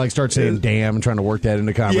ass. You like start saying damn and trying to work that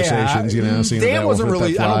into conversations, you know? seeing if damn that wasn't will fit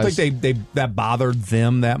really. that I don't flies. think they that bothered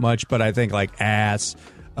them that much, but I think like ass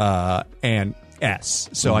and S.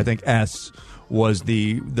 So I think S was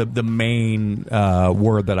the main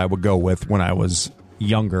word that I would go with when I was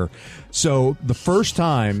younger. So the first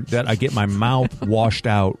time that I get my mouth washed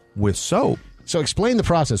out with soap. So explain the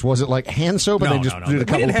process. Was it like hand soap and they just did a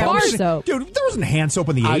couple of Bar pumps? soap. Dude, there wasn't hand soap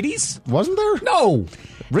in the 80s. Wasn't there? No.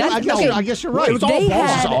 Really? I guess you're right. It was all They bar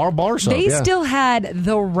had- soap. all bar soap. They yeah. still had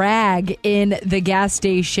the rag in the gas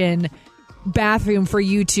station bathroom for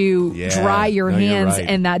you to Yeah. dry your No, you're hands right.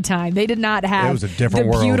 in that time. They did not have It was a different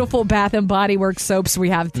the world. beautiful Bath and Body Works soaps we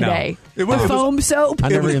have today. It was- the it was- foam soap. I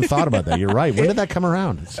never even thought about that. You're right. When did that come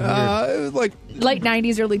around? It's so weird. It was like Late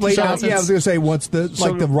 90s, early late, 2000s. yeah, I was gonna say what's the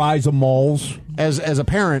like the rise of malls. As a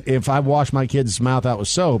parent, if I wash my kid's mouth out with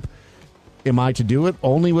soap, am I to do it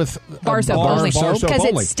only with bar soap bar only soap because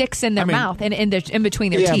it only. sticks in their I mean- mouth and in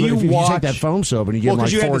between their Yeah, teeth. but if you watch- take that foam soap and you get like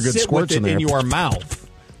 'cause you had 4 to good sit squirts with it in there, your mouth.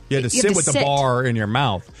 You had to You sit have with to the sit. bar in your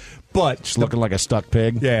mouth. But just looking like a stuck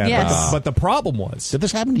pig. yeah, Yes. but the problem was Did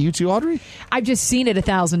this happen to you too, Audrey? I've just seen it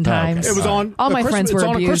 1,000 times. it was on All a my friends Christmas- were it's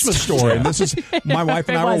on abused. a Christmas Story, and this is my wife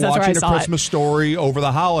and It I was, were that's where I watching a saw it. Christmas Story over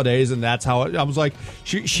the holidays, and that's how I was like,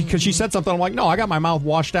 because she said something. I'm like, no, I got my mouth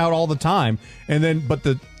washed out all the time, and then but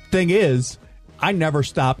the thing is, I never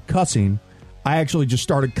stopped cussing. I actually just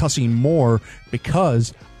started cussing more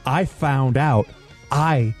because I found out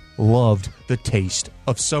I loved the taste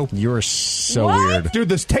of soap. You're so What? weird. Dude,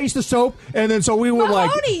 this taste of soap, and then so we would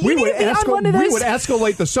Mahoney, we you would need to be on one of we those- would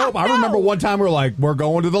escalate the soap. I remember one time we were like, we're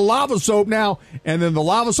going to the lava soap now, and then the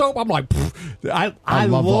lava soap. I'm like, I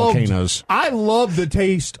love loved, volcanoes. I love the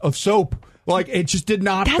taste of soap. Like it just did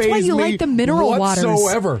not. That's faze why you me like the mineral waters.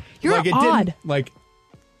 whatsoever. You're like, it odd. Didn't, like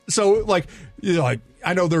so like you know, like.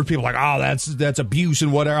 I know there are people like, oh, that's abuse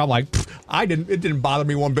and whatever. I'm like, it didn't bother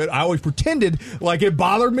me one bit. I always pretended like it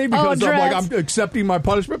bothered me because I'm accepting my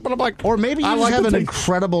punishment. But I'm like, or maybe you I just like have the an taste.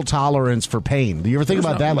 incredible tolerance for pain. Do you ever think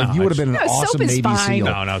about that? Like no, you would have been an No, soap awesome is Navy fine.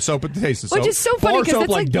 SEAL. No, soap at the taste of soap. Which is so funny Bar 'cause soap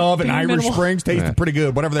it's like like Dove and bare Irish minimal. Springs tasted pretty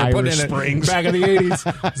good. Whatever they put in Irish Springs. it back in the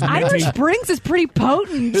 80s. Irish Springs is pretty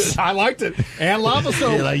potent. I liked it. And lava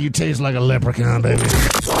soap. Yeah, you taste like a leprechaun, baby.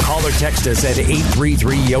 Call or text us at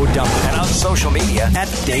 833-YO-DUMP and on social media at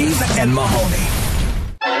Dave and Mahoney.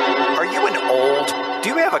 Are you an old? Do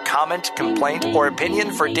you have a comment, complaint, or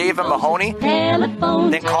opinion for Dave and Mahoney?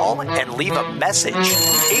 Then call and leave a message.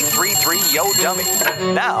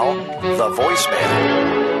 833-YO-DUMMY. Now, the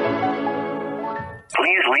voicemail.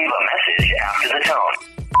 Please leave a message after the tone.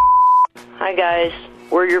 Hi, guys.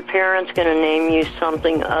 Were your parents going to name you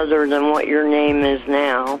something other than what your name is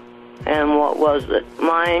now? And what was it?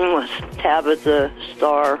 Mine was Tabitha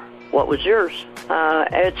Star. What was yours?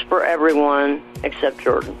 It's for everyone except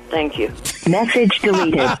Jordan. Thank you. Message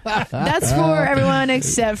deleted. That's for everyone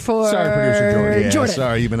except for Sorry, producer Jordan. Yeah, Jordan.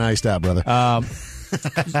 sorry, you've been iced out, brother.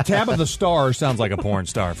 Tabitha Star sounds like a porn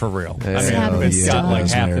star, for real. I mean, Tabitha it's got like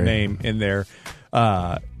Star. half the name in there.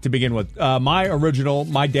 To begin with,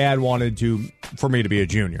 my dad wanted for me to be a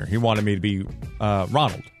junior. He wanted me to be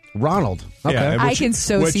Ronald. Ronald. Okay. Yeah, I can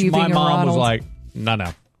so see you my being a mom Ronald. was like, no.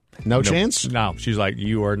 No chance? No. She's like,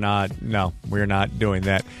 you are not. No, we're not doing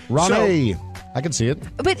that. Ronnie. I can see it.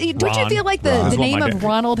 But don't you Ron. feel like Ron. the Is what name my of dad-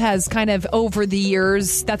 Ronald has kind of over the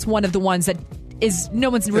years? That's one of the ones that is no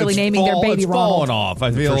one's really It's naming their baby it's Ronald. fallen off.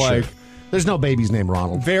 I feel For sure. like There's no baby's named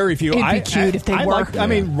Ronald. very few. It'd be cute if they I were. like- I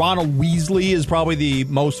mean, Ronald Weasley is probably the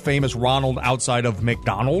most famous Ronald outside of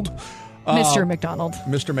McDonald. Mr. McDonald.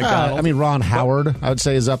 Mr. McDonald. I mean, Ron Howard, I would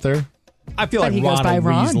say, is up there. I feel But like he goes by Ronald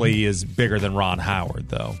Ron. Weasley is bigger than Ron Howard,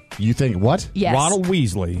 though. You think what? Yes. Ronald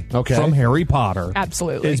Weasley Okay. from Harry Potter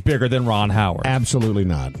Absolutely. is bigger than Ron Howard. Absolutely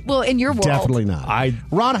not. Well, in your world. Definitely not.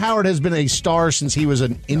 Ron Howard has been a star since he was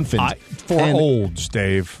an infant. For And- olds,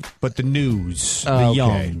 Dave, but the news, the Okay.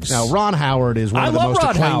 youngs. Now, Ron Howard is one I of the love most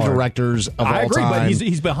Ron acclaimed Howard. directors of I all agree, time. but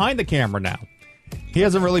he's behind the camera now. He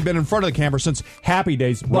hasn't really been in front of the camera since Happy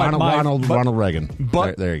Days. But Ronald Reagan.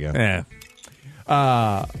 But there you go. Yeah.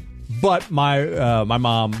 But my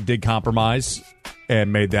mom did compromise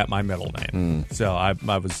and made that my middle name. So I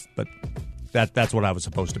was, but that's what I was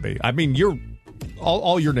supposed to be. I mean,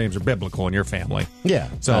 all your names are biblical in your family. Yeah.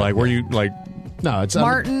 So like, were you like? No, it's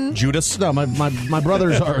Martin. Judas. No, my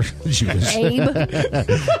brothers are Judas. Abe.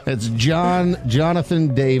 It's John,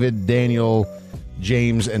 Jonathan, David, Daniel,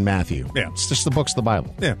 James, and Matthew. Yeah. It's just the books of the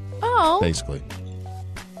Bible. Yeah. Oh. Basically.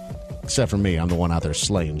 Except for me, I'm the one out there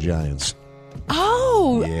slaying giants.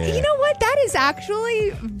 Oh, Yeah. you know what? That is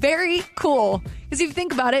actually very cool. Because if you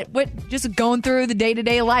think about it, just going through the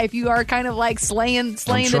day-to-day life, you are kind of like slaying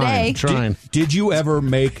the day. Trying. Did you ever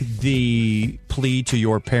make the plea to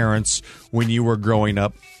your parents when you were growing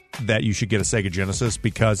up that you should get a Sega Genesis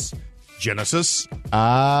because Genesis?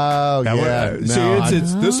 Oh, yeah. See,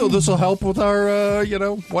 this will help with our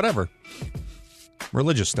whatever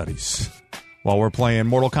religious studies while we're playing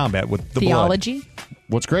Mortal Kombat with the Theology. blood.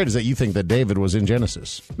 What's great is that you think that David was in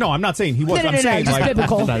Genesis. No, I'm not saying he was. No, I'm saying just like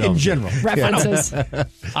biblical. in general. References.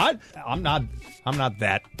 I'm not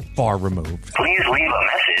that far removed. Please leave a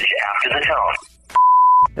message after the tone.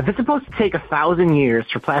 If it's supposed to take 1,000 years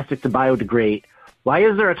for plastic to biodegrade, why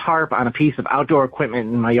is there a tarp on a piece of outdoor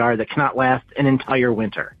equipment in my yard that cannot last an entire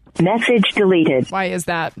winter? Message deleted. Why is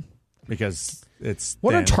that? Because it's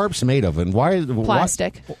What are thin. tarps made of? And why?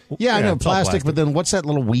 Plastic. Yeah, I know it's all plastic, plastic. but then what's that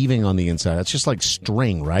little weaving on the inside? It's just like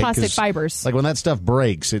string, right? Plastic 'Cause, fibers. Like when that stuff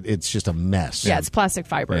breaks, it's just a mess. Yeah, it's plastic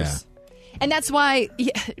fibers. Yeah. And that's why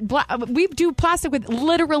we do plastic with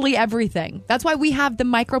literally everything. That's why we have the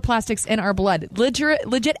microplastics in our blood.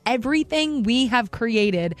 Legit everything we have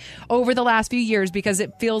created over the last few years because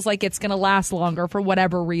it feels like it's going to last longer for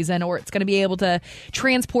whatever reason, or it's going to be able to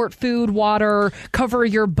transport food, water, cover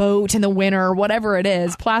your boat in the winter, whatever it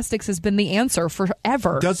is. Plastics has been the answer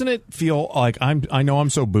forever. Doesn't it feel like I know I'm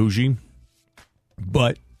so bougie,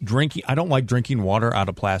 but drinking. I don't like drinking water out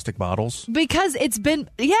of plastic bottles. Because it's been,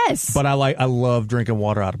 yes. But I love drinking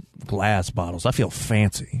water out of glass bottles. I feel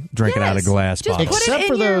fancy drinking out of glass bottles. Except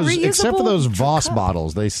for those Voss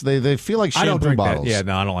bottles. They feel like shampoo I don't drink bottles. that. Yeah,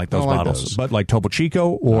 no, I don't like those bottles. But like Topo Chico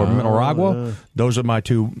or Agua, those are my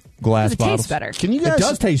two glass bottles. Tastes better. It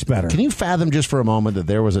does taste better. Can you fathom just for a moment that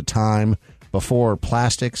there was a time before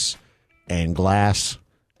plastics and glass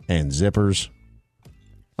and zippers?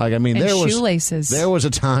 Like, I mean, and there shoelaces. There was a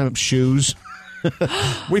time shoes.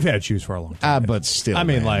 We've had shoes for a long time. But still, I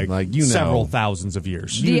mean, man, like you know. several thousands of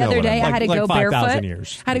years. The other day, I had to go 5,000 barefoot.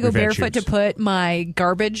 years. I had to go We've had barefoot shoes. to put my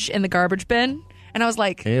garbage in the garbage bin, and I was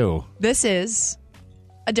like, Ew. This is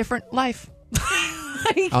a different life.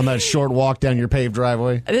 On that short walk down your paved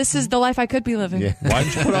driveway. This is the life I could be living. Yeah. Why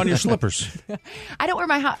didn't you put on your slippers? I don't wear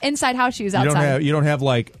my inside house shoes outside. You don't have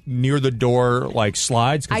like near the door like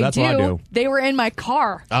slides, because that's what I do. They were in my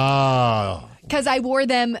car. Oh. Because I wore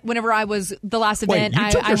them whenever I was the last Wait, event.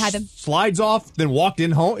 you took I your had them. slides off, then walked in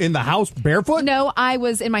the house barefoot? No, I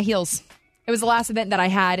was in my heels. It was the last event that I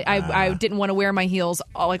had. I didn't want to wear my heels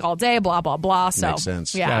all day. Blah blah blah. So Makes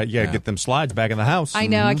sense. Yeah, You gotta get them slides back in the house. I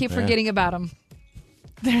know. I keep forgetting about them.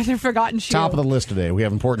 They're forgotten shoes. Top of the list today. We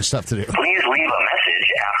have important stuff to do. Please leave a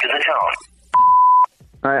message after the tone.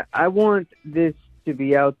 All right, I want this to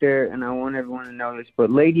be out there, and I want everyone to know this,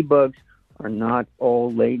 but ladybugs are not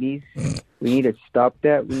all ladies. We need to stop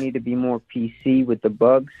that. We need to be more PC with the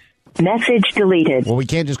bugs. Message deleted. Well, we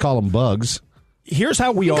can't just call them bugs. Here's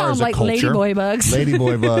how we You are call as them a like culture. ladyboy bugs.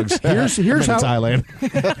 Ladyboy bugs. Here's I'm how in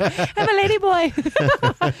Thailand. I'm a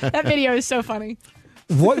ladyboy. That video is so funny.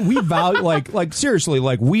 What we value, like seriously,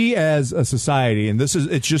 like we as a society, and it's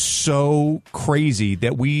just so crazy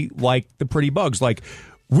that we like the pretty bugs. Like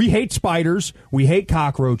we hate spiders, we hate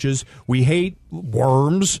cockroaches, we hate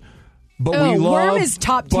worms. But we love worm is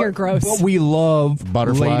top tier gross. But we love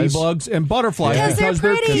Butterflies. ladybugs and butterflies Yeah. because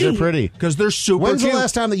They're pretty. Because they're super When's cute. the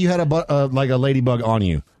last time that you had like a ladybug on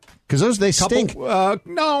you? Because they stink. No, I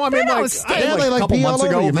mean, don't like, stink. I had, Yeah, like they, a couple pee all months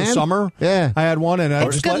over ago you, over the man. summer. Yeah. I had one, and I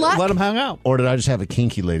It's just good luck. let them hang out. Or did I just have a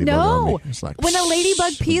kinky ladybug on me? No. It's like, When a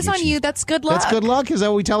ladybug pees on you, that's good luck. that's good luck? Is that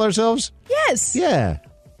what we tell ourselves? Yes. Yeah.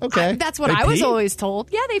 Okay. That's what They I was pee? always told.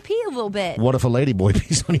 Yeah, they pee a little bit. What if a ladyboy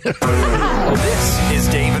pees on you? This is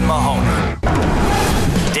Dave and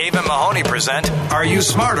Mahoney. Dave and Mahoney present Are You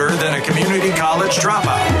Smarter Than a Community College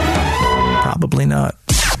Dropout? Probably not.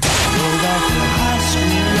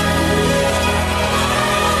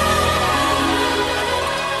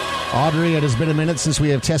 Audrey, it has been a minute since we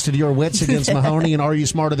have tested your wits against Mahoney and Are You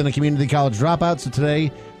Smarter Than a Community College Dropout? So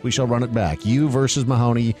today, we shall run it back. You versus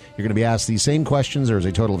Mahoney. You're going to be asked these same questions. There is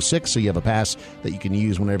a total of 6, so you have a pass that you can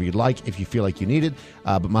use whenever you'd like if you feel like you need it.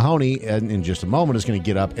 But Mahoney, in just a moment, is going to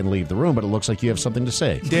get up and leave the room, but it looks like you have something to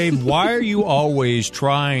say. Dave, why are you always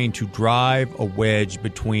trying to drive a wedge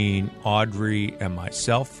between Audrey and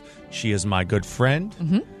myself? She is my good friend.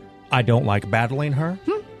 Mm-hmm. I don't like battling her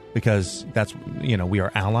because that's, we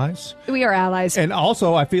are allies. We are allies. And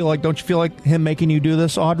also, I feel like, don't you feel like him making you do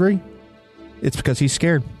this, Audrey? It's because he's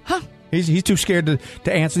scared. Huh. He's too scared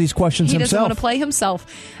to answer these questions He himself. doesn't want to play himself.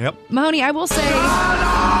 Yep. Mahoney, I will say...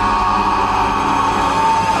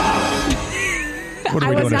 What are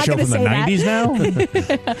we I was doing, a not show gonna from the say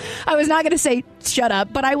 90s now? I was not going to say shut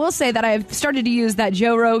up, but I will say that I've started to use that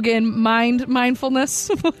Joe Rogan mindfulness.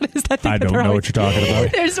 What is that thing I that don't they're know always- what you're talking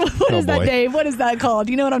about. There's what is that, Dave? What is that called?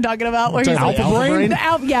 You know what I'm talking about? Where he's like, Alpha Brain?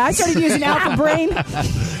 Yeah, I started using Alpha Brain.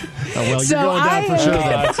 Oh, well, So you're going down for sure.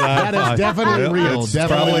 That is definitely Yep, real. it's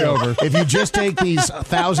Definitely probably over. If you just take these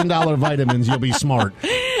 $1,000 vitamins, you'll be smart.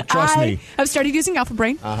 Trust me. I've started using Alpha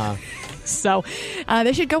Brain. Uh-huh. So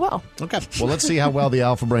they should go well. Okay. Well, let's see how well the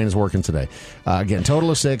Alpha Brain is working today. Again, total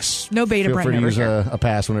of 6. No beta Feel brain free to over use here. a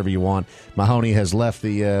pass whenever you want. Mahoney has left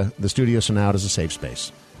the studio, so now it is a safe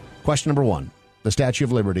space. Question number 1. The Statue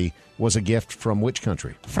of Liberty was a gift from which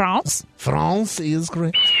country? France. France is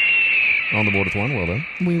correct. On the board with 1. Well done.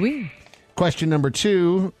 Oui, oui. Question number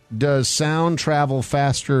 2. Does sound travel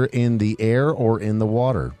faster in the air or in the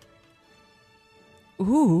water?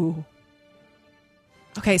 Ooh.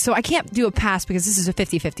 Okay, so I can't do a pass because this is a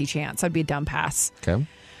 50-50 chance. I'd be a dumb pass. Okay.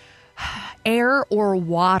 Air or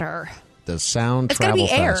water? Does sound It's gotta travel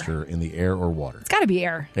be air. faster in the air or water? It's got to be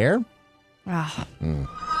air. Air? Ah.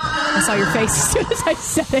 I saw your face as soon as I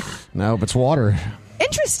said it. No, but it's water.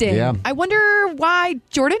 Interesting. Yeah. I wonder why.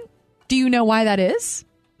 Jordan, do you know why that is?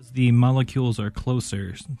 The molecules are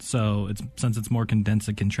closer, so since it's more condensed,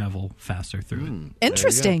 it can travel faster through it.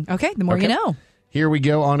 Interesting. Okay, the more you know. Here we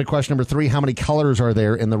go on to question number 3. How many colors are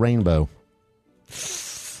there in the rainbow?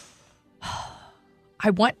 This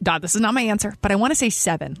is not my answer, but I want to say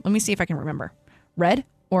 7. Let me see if I can remember. Red,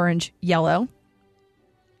 orange, yellow,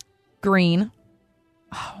 green,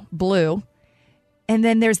 blue. And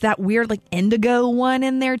then there's that weird like indigo one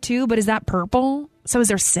in there too, but is that purple? So is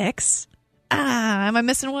there 6? Am I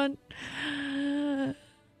missing one?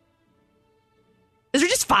 Is there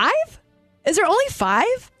just 5? Is there only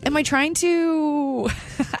 5? Am I trying to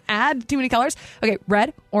add too many colors? Okay,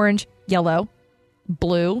 red, orange, yellow,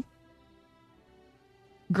 blue,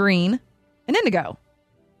 green, and indigo.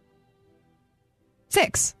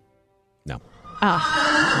 6. No.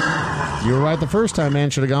 Ah. You were right the first time, man.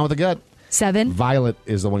 Should have gone with the gut. 7. Violet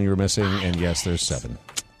is the one you were missing, and yes, there's 7.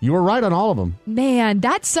 You were right on all of them. Man,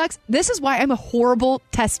 that sucks. This is why I'm a horrible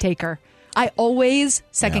test taker. I always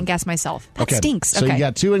second guess myself. That stinks. So you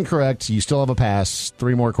got 2 incorrect. You still have a pass.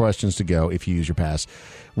 3 more questions to go if you use your pass.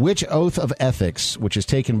 Which oath of ethics, which is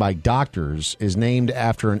taken by doctors, is named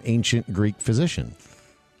after an ancient Greek physician?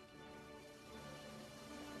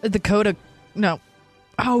 The code of... No.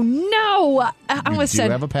 Oh, no. I almost said... Do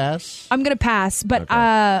you have a pass? I'm going to pass, but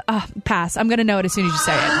pass. I'm going to know it as soon as you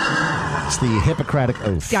say it. It's the Hippocratic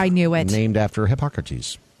Oath. I knew it. Named after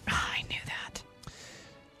Hippocrates. I knew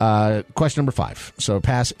that. Question number 5. So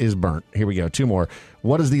pass is burnt. Here we go. 2 more.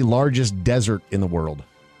 What is the largest desert in the world?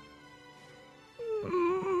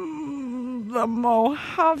 The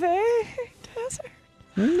Mojave Desert?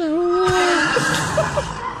 No.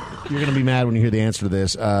 You're going to be mad when you hear the answer to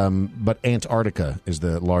this, but Antarctica is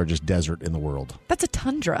the largest desert in the world. That's a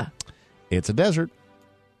tundra. It's a desert.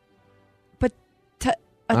 But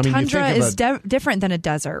tundra is different than a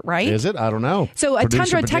desert, right? Is it? I don't know. So a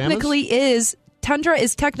tundra technically is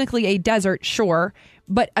technically a desert, sure,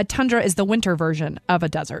 but a tundra is the winter version of a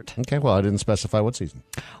desert. Okay, well, I didn't specify what season.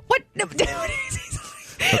 What? No, what do you mean seasonally?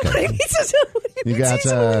 What do you mean seasonally?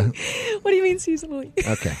 What do you mean seasonally?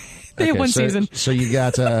 Okay. They have one season. So you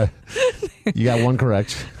got 1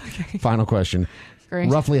 correct. Okay. Final question. Great.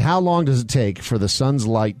 Roughly how long does it take for the sun's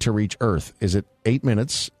light to reach Earth? Is it 8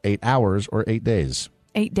 minutes, 8 hours, or 8 days?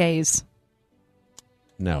 8 days.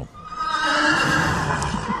 No.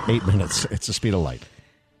 8 minutes. It's the speed of light.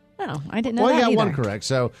 Oh, I didn't know that either. You got 1 correct.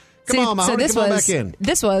 So come on, Mahoney, come on back in.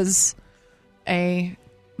 This was a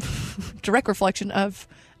direct reflection of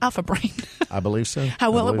Alpha Brain. I believe so.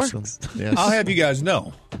 How well it works. So. Yes. I'll have you guys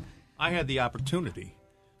know, I had the opportunity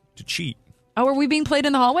to cheat. Oh, are we being played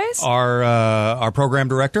in the hallways? Our program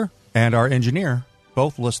director and our engineer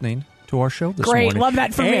both listening to our show this morning. Great, love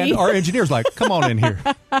that for and me. Our engineer's like, come on in here.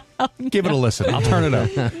 Give it a listen. I'll turn it up.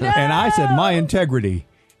 No. And I said, my integrity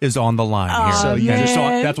is on the line here.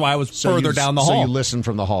 So that's why I was further down the hall. So you listen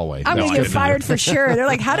from the hallway. I'm going to get fired for sure. They're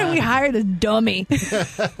like, how do we hire this dummy?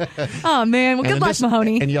 Oh, man. Well, good luck,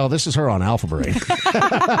 Mahoney. And y'all, this is her on Alpha Brain. Is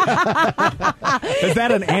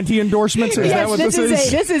that an anti-endorsement? Is that what this is?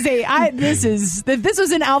 If this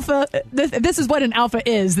was an alpha, if this is what an alpha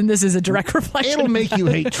is, then this is a direct reflection. It'll make you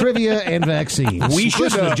hate trivia and vaccines. We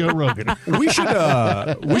should listen to Joe Rogan. We should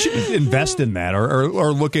invest in that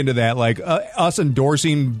or look into that, like us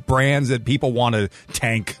endorsing brands that people want to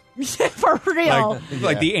tank. For real.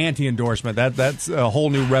 Like the anti-endorsement. That's a whole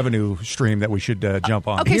new revenue stream that we should jump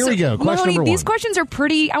on. Okay, Here we go. Question Mahoney, number 1. these questions are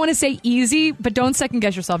pretty, I want to say easy, but don't second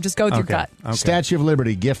guess yourself. Just go with your gut. Okay. Statue of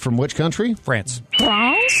Liberty, gift from which country? France.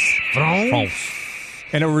 France?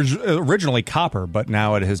 And it was originally copper, but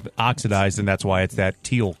now it has oxidized, and that's why it's that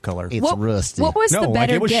teal color. It's rusty. What was the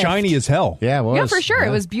better it was gift? shiny as hell. Yeah, it was. Yeah, for sure. Yeah.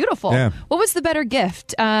 It was beautiful. Yeah. What was the better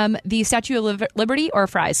gift? The Statue of Liberty or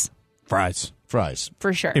fries? Fries.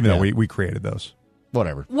 For sure. Even though we created those.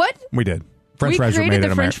 Whatever. What? We did. French fries were created made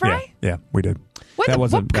the in French America. fry? Yeah, we did. What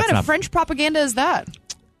kind of French propaganda is that?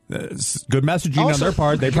 Good messaging on their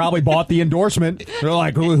part. They probably bought the endorsement. They're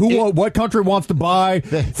like, what country wants to buy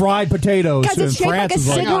fried potatoes? Because it's shaped like a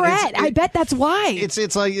cigarette. I bet that's why.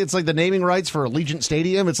 It's like the naming rights for Allegiant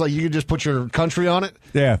Stadium. It's like you can just put your country on it.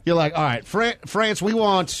 Yeah. You're like, all right, France, we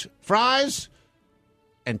want fries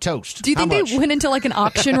and toast. Do you think they went into like an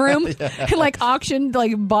auction room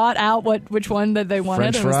and bought out which one that they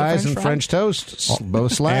wanted? French fries and French toast,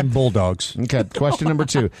 both slap. And bulldogs. Okay, question number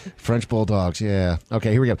 2. French bulldogs, yeah.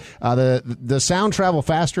 Okay, here we go. The sound travel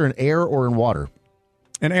faster in air or in water?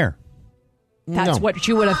 In air. That's what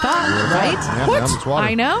you would have thought, right? Yeah, what? It's water.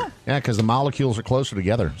 I know. Yeah, because the molecules are closer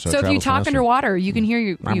together. So if you talk faster. underwater, you can hear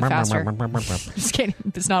you faster. Just kidding.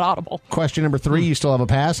 It's not audible. Question number 3. You still have a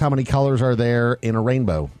pass. How many colors are there in a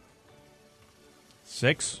rainbow?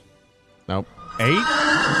 6. Nope. 8.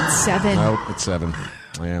 7. Nope, it's 7.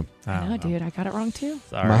 Yeah. No, dude, I got it wrong too.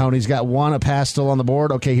 Sorry. Mahoney's got 1, a pass still on the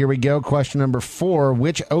board. Okay, here we go. Question number 4.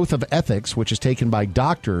 Which oath of ethics, which is taken by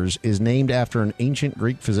doctors, is named after an ancient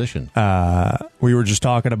Greek physician? We were just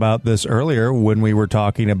talking about this earlier when we were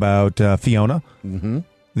talking about Fiona. Mm-hmm.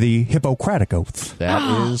 the Hippocratic Oath. That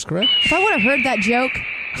is correct. If I would have heard that joke,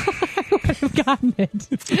 I would have gotten it.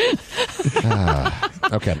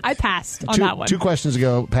 Okay. I passed on that one. 2 questions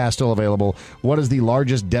ago, pass still available. What is the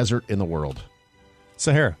largest desert in the world?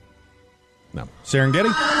 Sahara. No.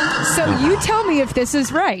 Serengeti? So you tell me if this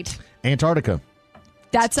is right. Antarctica.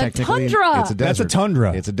 That's a Technically, tundra. It's a desert. That's a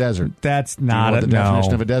tundra. It's a desert. That's Do you know not what a the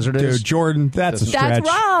definition of a desert is? Dude, Jordan, that's a stretch. That's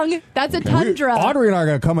wrong. That's a tundra. Audrey and I are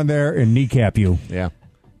going to come in there and kneecap you. Yeah.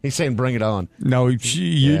 He's saying bring it on. No, you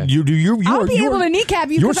do. I'll be able to kneecap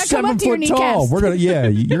you You're because I come up to your 7 foot tall.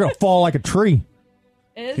 kneecaps. You're gonna fall like a tree.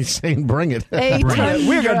 He's saying bring it. A tundra.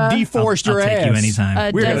 We're gonna deforest your I'll ass. take you anytime.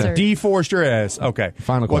 A We're desert. gonna deforest your ass. Okay.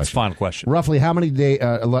 Final question. What's the final question? Roughly how many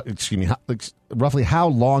roughly how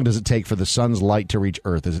long does it take for the sun's light to reach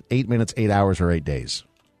Earth? Is it 8 minutes, 8 hours, or 8 days?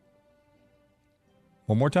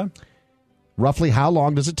 One more time. Roughly how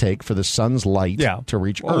long does it take for the sun's light to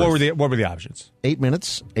reach Well, Earth? what were the options? 8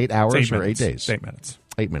 minutes, 8 hours, It's 8 or 8 minutes. days? 8 minutes.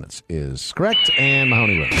 8 minutes is correct, and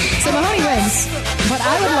Mahoney wins. So Mahoney wins. But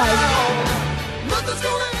I would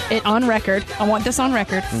like it on record. I want this on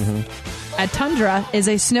record. A tundra is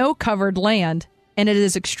a snow-covered land, and it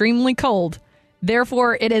is extremely cold.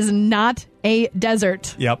 Therefore, it is not a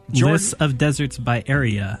desert. Yep. List of deserts by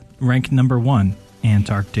area. Rank number 1,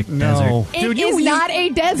 Antarctic desert. It is not a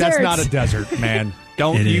desert. That's not a desert, man.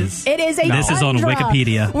 Don't It you? is. It is a This is on tundra.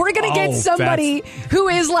 Wikipedia. We're going to get somebody who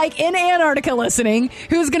is like in Antarctica listening,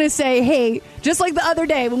 who's going to say, hey, just like the other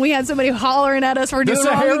day when we had somebody hollering at us for The doing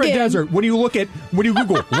wrong Sahara again. Desert. When you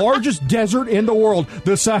Google largest desert in the world,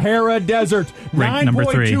 the Sahara Desert, Rank number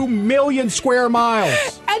 3. 9.2 million square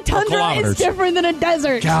miles. A tundra is kilometers. different than a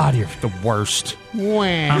desert. God, you're the worst. You're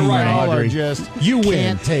I'm right, right. Audrey. Just You win.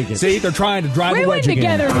 can't take it. See, they're trying to drive We a win wedge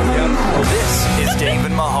again. together. This is Dave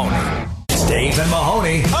and Mahoney. Dave and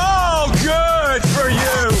Mahoney. Oh, good for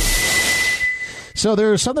you. So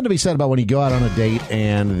there's something to be said about when you go out on a date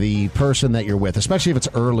and the person that you're with, especially if it's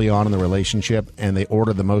early on in the relationship and they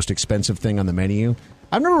order the most expensive thing on the menu.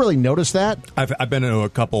 I've never really noticed that. I've been to a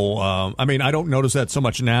couple. I mean, I don't notice that so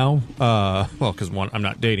much now. Well, because one, I'm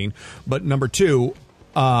not dating. But number two,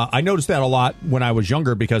 I noticed that a lot when I was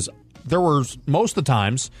younger because there was most of the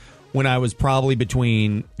times when I was probably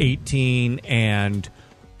between 18 and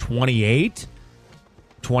 28,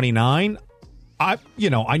 29. I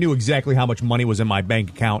knew exactly how much money was in my bank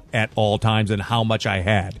account at all times and how much I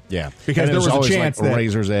had. Yeah, because and there was a always chance like that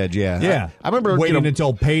razor's edge. Yeah, Yeah, I remember waiting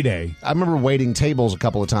until payday. I remember waiting tables a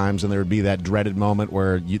couple of times, and there would be that dreaded moment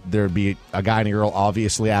where there would be a guy and a girl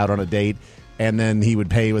obviously out on a date, and then he would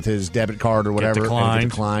pay with his debit card or whatever, and it would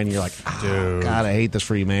decline. You're like, Dude. God, I hate this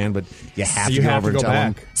for you, man, but you have to You go have over to and go tell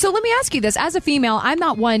him. back. So let me ask you this. As a female, I'm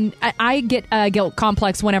not one. I get a guilt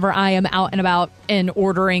complex whenever I am out and about and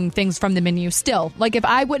ordering things from the menu still. Like if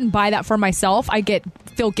I wouldn't buy that for myself, I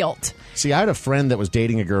feel guilt. See, I had a friend that was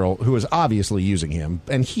dating a girl who was obviously using him,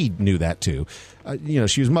 and he knew that too.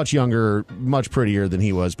 She was much younger, much prettier than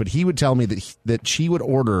he was, but he would tell me that she would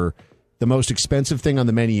order the most expensive thing on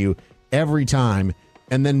the menu every time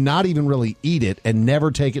and then not even really eat it and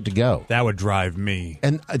never take it to go. That would drive me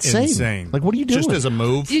and insane. Like, what are you doing? Just as a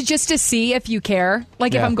move? Just to see if you care.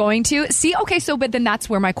 Like if Yeah. I'm going to. See, okay, but then that's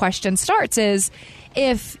where my question starts is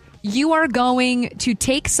if you are going to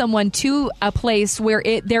take someone to a place where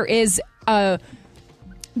there is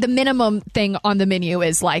the minimum thing on the menu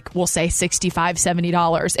is like, we'll say $65,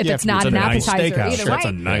 $70 if it's not an appetizer. Either That's way.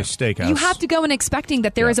 a nice steakhouse. You have to go in expecting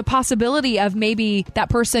that there is a possibility of maybe that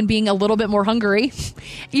person being a little bit more hungry.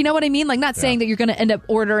 You know what I mean? Like, not saying that you're going to end up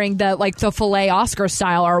ordering the filet Oscar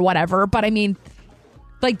style or whatever, but I mean,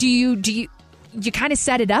 like, do you kind of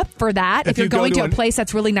set it up for that if you're you go going to to a place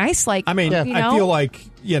that's really nice? Like, I mean, you know? I feel like,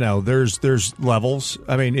 there's levels.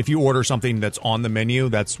 I mean, if you order something that's on the menu,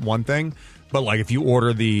 that's one thing. But like if you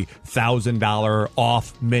order the $1,000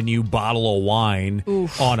 off menu bottle of wine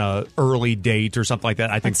on a early date or something like that,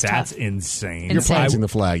 I think that's insane. You're planting the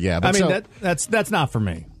flag, yeah. But I mean, that's not for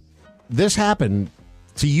me. This happened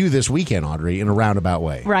to you this weekend, Audrey, in a roundabout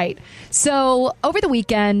way. Right. So over the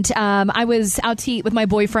weekend, I was out to eat with my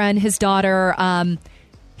boyfriend, his daughter,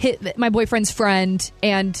 my boyfriend's friend,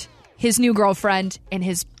 and his new girlfriend, and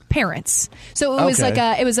his parents. So it was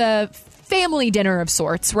it was a family dinner of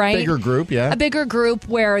sorts, right? Bigger group, yeah. A bigger group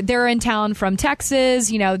where they're in town from Texas.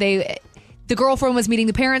 The girlfriend was meeting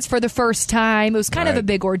the parents for the first time. It was kind of a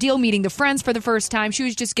big ordeal meeting the friends for the first time. She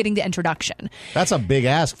was just getting the introduction. That's a big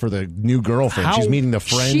ask for the new girlfriend. She's meeting the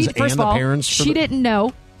friends and first the of all, parents. She didn't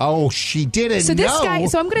know. Oh, she didn't So this know. guy.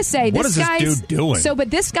 So I'm going to say What this is this guy's dude doing? But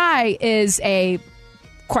this guy is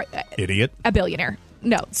Idiot. a billionaire.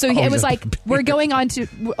 No. So it he's was a like, we're going on to,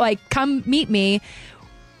 like, come meet me.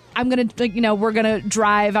 I'm going to, we're going to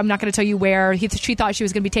drive. I'm not going to tell you where. She thought she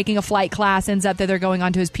was going to be taking a flight class. Ends up that they're going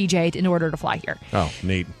onto his PJ in order to fly here. Oh,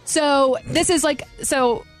 neat. So this is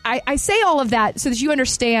I say all of that so that you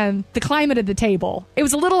understand the climate of the table. It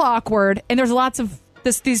was a little awkward, and there's lots of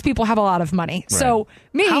these people have a lot of money. Right. So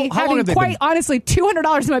me having quite honestly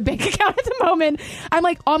 $200 in my bank account at the moment, I'm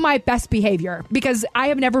like on my best behavior because I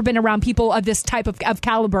have never been around people of this type of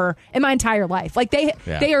caliber in my entire life. Like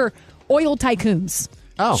they are oil tycoons.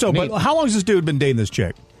 Oh, so neat. But how long has this dude been dating this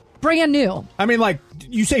chick? Brand new. I mean, like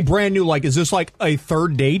you say, brand new. Like, is this like a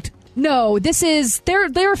third date? No, this is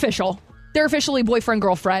they're official. They're officially boyfriend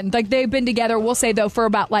girlfriend. Like they've been together. We'll say though for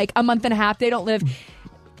about like a month and a half. They don't live.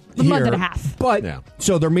 A month and a half. But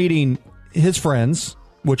so they're meeting his friends,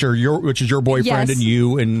 which is your boyfriend and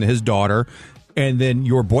you and his daughter, and then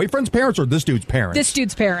your boyfriend's parents or this dude's parents. This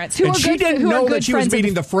dude's parents. And she didn't know that she was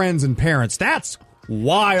meeting the friends and parents. That's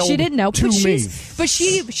wild. She didn't know to me. But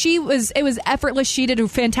she was. It was effortless. She did a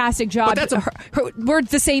fantastic job. But that's we're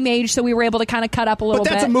the same age, so we were able to kind of cut up a little bit.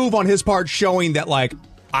 But that's a move on his part, showing that like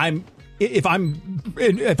if I'm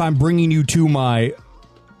bringing you to my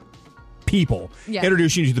people,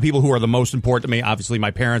 introducing you to the people who are the most important to me, obviously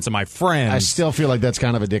my parents and my friends. I still feel like that's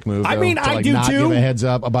kind of a dick move. I mean, to, I like, do not too. Give a heads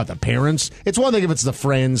up about the parents. It's one thing if it's the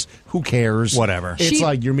friends. Who cares? Whatever. It's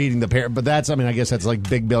like you're meeting the parent, but that's. I mean, I guess that's like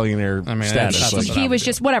big billionaire status. He was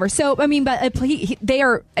just whatever. So I mean, but they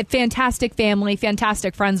are a fantastic family,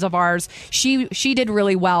 fantastic friends of ours. She did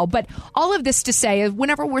really well. But all of this to say,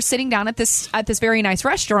 whenever we're sitting down at this very nice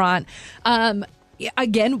restaurant.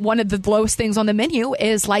 Again, one of the lowest things on the menu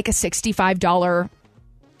is like a $65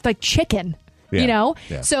 like chicken. Yeah. You know?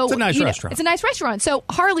 Yeah. So it's a nice restaurant. It's a nice restaurant. So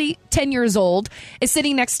Harley, 10 years old, is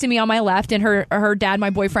sitting next to me on my left, and her dad,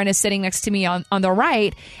 my boyfriend, is sitting next to me on the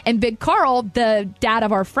right. And Big Carl, the dad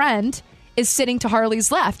of our friend, is sitting to Harley's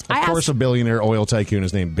left. Of course, a billionaire oil tycoon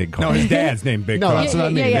is named Big Carl. No, his dad's named Big Carl. No, that's what I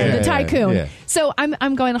mean. The tycoon. So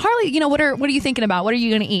I'm going, Harley, what are you thinking about? What are you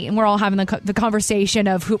going to eat? And we're all having the conversation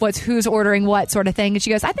of who's ordering what sort of thing. And she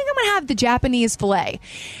goes, I think I'm going to have the Japanese filet.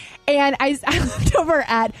 And I looked over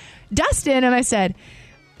at Dustin and I said,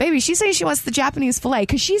 baby, she's saying she wants the Japanese filet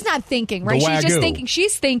because she's not thinking, right?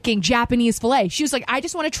 She's thinking Japanese filet. She was like, I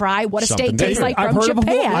just want to try what a steak tastes like from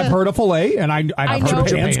Japan. I've heard of filet, and I've heard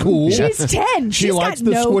Japan's cool. She's 10. She likes the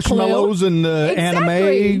squishmallows and the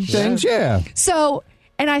anime things. Yeah. So,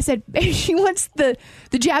 and I said, baby, she wants the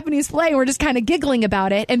Japanese filet. And we're just kind of giggling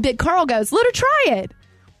about it. And Big Carl goes, let her try it.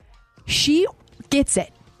 She gets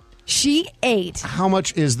it. She ate. How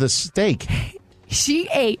much is the steak? She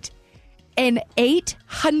ate an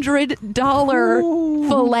 $800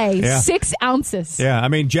 filet, 6 ounces. Yeah, I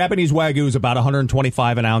mean, Japanese Wagyu is about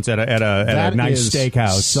 $125 an ounce at a nice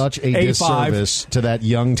steakhouse. Such a disservice to that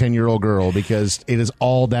young 10-year-old girl because it is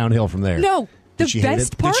all downhill from there. No. The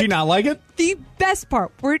best part. Did she not like it? The best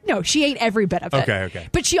part. No, she ate every bit of it. Okay.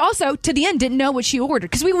 But she also, to the end, didn't know what she ordered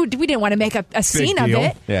because we didn't want to make a scene of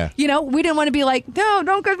it. Yeah. We didn't want to be like, no,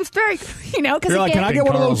 don't get the steak. Because you're like, can I get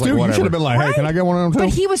one of those too? You should have been like, hey, can I get one of them too? But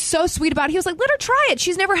he was so sweet about it. He was like, let her try it.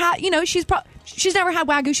 She's never had. She's never had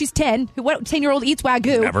Wagyu. She's 10. What 10-year-old eats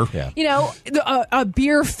Wagyu? Never. Yeah. A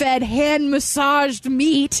beer-fed, hand-massaged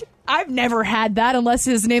meat. I've never had that unless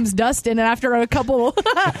his name's Dustin and after a couple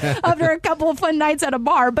of fun nights at a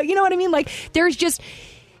bar. But you know what I mean? Like, there's just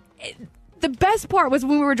the best part was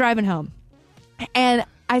when we were driving home and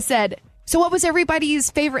I said, so what was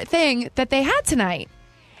everybody's favorite thing that they had tonight?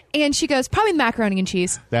 And she goes, probably macaroni and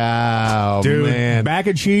cheese. Oh, dude, man. Mac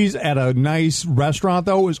and cheese at a nice restaurant,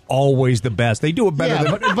 though, is always the best. They do it better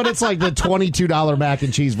than... but it's like the $22 mac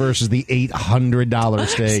and cheese versus the $800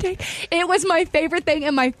 steak. It was my favorite thing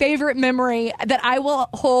and my favorite memory that I will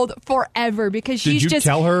hold forever because she's just... Did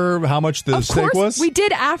you tell her how much the steak was? We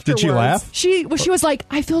did afterwards. Did she laugh? She was like,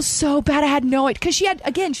 I feel so bad. I had no idea. Because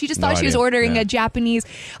she just thought she was ordering a Japanese,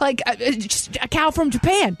 like, just a cow from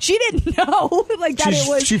Japan. She didn't know it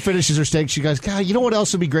was... She finishes her steak. She goes, God, you know what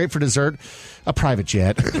else would be great for dessert? A private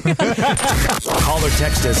jet. Call or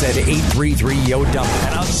text us at 833-YO-DUMP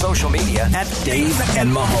and on social media at Dave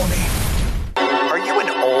and Mahoney. Are you an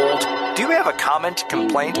old? Do you have a comment,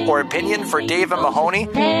 complaint, or opinion for Dave and Mahoney?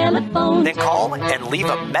 Telephone. Then call and leave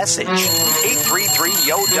a message.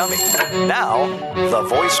 833-YO-DUMMY. Now, the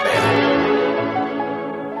voicemail.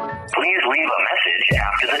 Please leave a message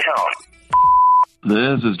after the tone.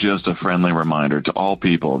 This is just a friendly reminder to all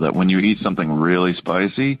people that when you eat something really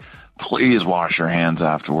spicy, please wash your hands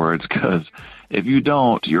afterwards, because if you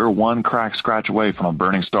don't, you're one crack scratch away from a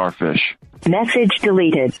burning starfish. Message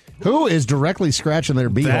deleted. Who is directly scratching their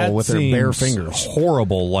beehole with their bare fingers?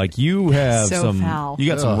 Horrible. Like you have So foul. you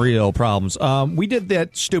got some real problems. We did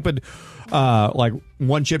that stupid like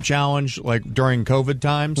one chip challenge like during COVID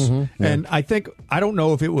times, and I don't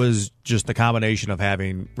know if it was just the combination of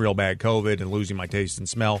having real bad COVID and losing my taste and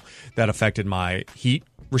smell that affected my heat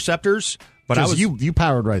receptors. But you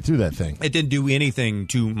powered right through that thing. It didn't do anything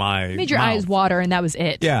to my Made your mouth. eyes water, and that was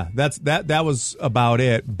it. Yeah, that was about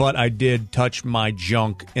it. But I did touch my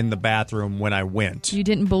junk in the bathroom when I went. You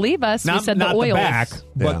didn't believe us. We Not said the oils. the back,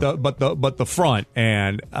 but the front,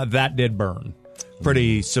 and that did burn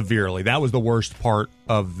pretty severely. That was the worst part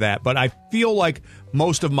of that. But I feel like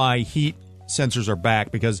most of my heat sensors are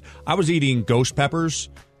back because I was eating ghost peppers,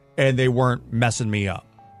 and they weren't messing me up.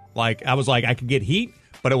 Like I was like I could get heat,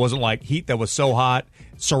 but it wasn't like heat that was so hot.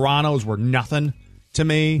 Serranos were nothing to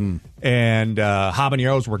me, and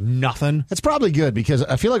habaneros were nothing. That's probably good because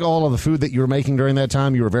I feel like all of the food that you were making during that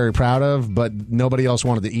time you were very proud of, but nobody else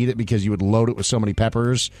wanted to eat it because you would load it with so many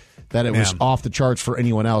peppers that it was off the charts for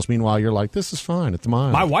anyone else. Meanwhile, you're like, this is fine. It's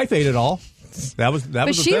mine. My wife ate it all. That was But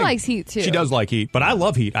the she thing. likes heat, too. She does like heat, but I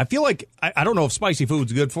love heat. I feel like I don't know if spicy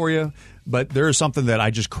food's good for you, but there is something that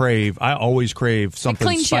I just crave. I always crave something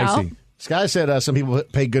cleans you spicy. out. Sky said some people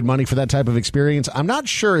pay good money for that type of experience. I'm not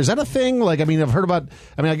sure. Is that a thing? Like, I mean, I've heard about.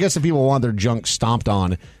 I mean, I guess if people want their junk stomped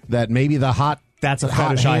on, that maybe the hot. That's a hot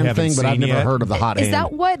fetish I hand haven't thing, but I've seen never yet. heard of the hot Is hand.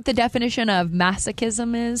 that what the definition of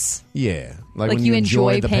masochism is? Yeah, Like when you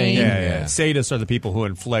enjoy the pain? Yeah. Sadists are the people who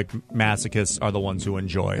inflict. Masochists are the ones who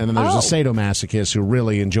enjoy. And then there's the sadomasochists who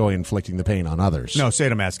really enjoy inflicting the pain on others. No,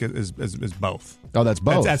 sadomasochist is both. Oh, that's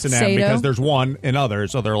both. That's an M Sado? because there's one and other,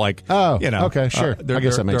 so they're like, okay, sure. I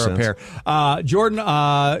guess that makes they're sense. a pair. Jordan,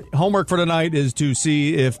 homework for tonight is to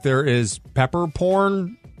see if there is pepper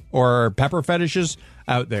porn or pepper fetishes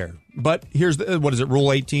out there. But here's what is it,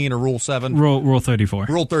 Rule 18 or Rule 7? Rule 34.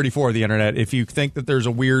 Rule 34 of the internet. If you think that there's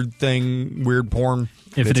a weird thing, weird porn,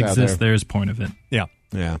 If it It's out exists, there. there's porn of it. yeah.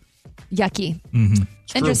 Yeah. Yucky. Mm-hmm.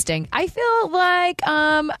 Interesting. I feel like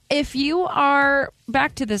if you are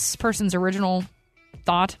back to this person's original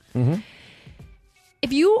thought,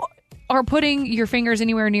 if you are putting your fingers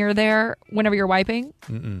anywhere near there whenever you're wiping,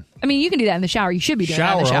 I mean, you can do that in the shower. You should be doing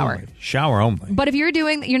that in the shower. only. Shower only. But if you're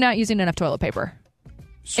not using enough toilet paper,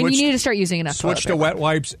 and you need to start using enough Switch to toilet paper. wet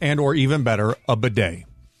wipes and, or even better, a bidet.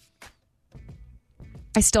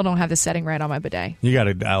 I still don't have the setting right on my bidet. You got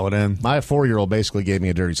to dial it in. My 4-year-old basically gave me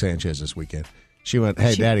a dirty Sanchez this weekend. She went,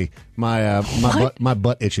 "Hey, Daddy, my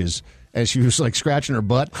butt itches," and she was like scratching her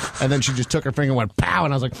butt, and then she just took her finger and went pow,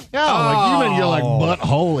 and I was like, like you mean you're like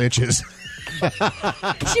butthole itches?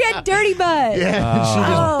 She had dirty butt. Yeah, she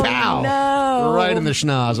just pow no. right in the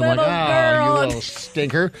schnoz. I'm Little like, girl. you little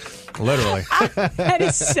stinker. Literally. That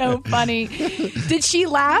is so funny. Did she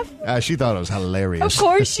laugh? She thought it was hilarious. Of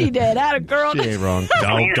course she did. Had a girl. She ain't wrong.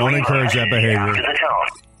 Don't encourage that behavior. After the tone.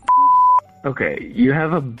 Okay, you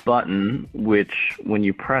have a button which, when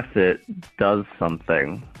you press it, does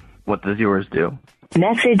something. What does yours do?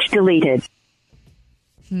 Message deleted.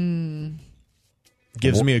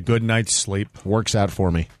 Gives me a good night's sleep. Works out for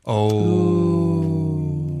me. Oh.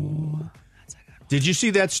 Did you see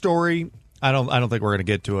that story? I don't think we're going to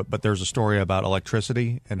get to it, but there's a story about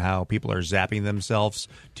electricity and how people are zapping themselves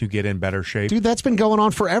to get in better shape. Dude, that's been going on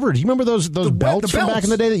forever. Do you remember those belts from back in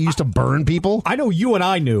the day that used to burn people? I know you and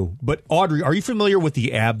I knew, but Audrey, are you familiar with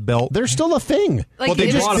the ab belt? They're still a thing. Like, well,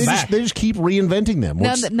 they brought them back. They just keep reinventing them.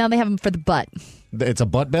 Now they have them for the butt. It's a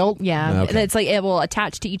butt belt? Yeah. Okay. It's like it will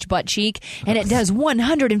attach to each butt cheek, and it does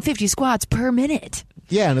 150 squats per minute.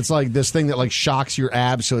 Yeah, and it's like this thing that like shocks your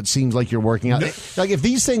abs, so it seems like you're working out. Like if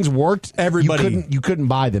these things worked, you couldn't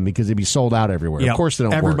buy them because they'd be sold out everywhere. Yep. Of course they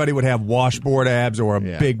don't. Everybody would have washboard abs or a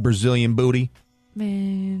big Brazilian booty.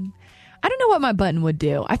 Man, I don't know what my button would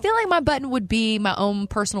do. I feel like my button would be my own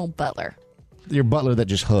personal butler. Your butler that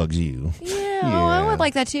just hugs you. Yeah, oh, I would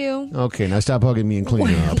like that too. Okay, now stop hugging me and clean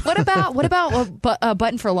me up. What about a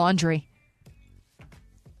button for laundry?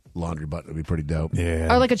 Laundry button would be pretty dope.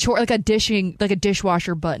 Yeah. Or like a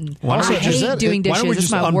dishwasher button. Why don't I hate doing dishes. Why don't we It's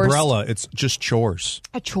just my umbrella? worst. It's just chores.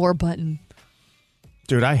 A chore button.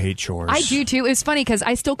 Dude, I hate chores. I do too. It's funny because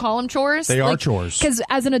I still call them chores. They are chores. Because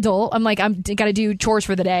as an adult, I'm like, I'm got to do chores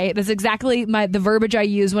for the day. That's exactly the verbiage I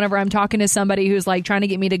use whenever I'm talking to somebody who's like trying to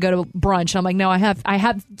get me to go to brunch. I'm like, no, I have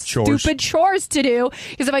Chores. stupid chores to do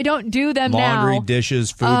because if I don't do them Laundry, now,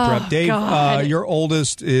 dishes, food Oh, prep. Dave, God. your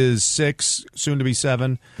oldest is 6, soon to be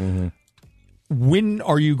 7. Mm-hmm. When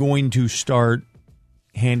are you going to start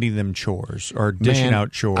handing them chores or dishing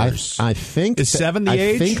out chores? I think is 7 the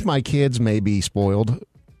age? I think my kids may be spoiled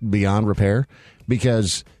beyond repair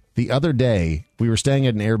because the other day we were staying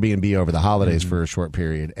at an Airbnb over the holidays for a short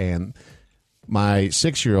period, and my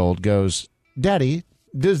 6-year-old goes, "Daddy,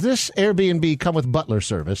 does this Airbnb come with butler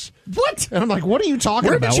service?" What? And I'm like, what are you talking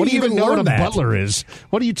Where about? did What do you you even even know what learn a that? butler is?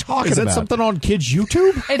 What are you talking Is that about? something on kids'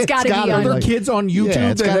 YouTube? It's got to be Are on. there kids on YouTube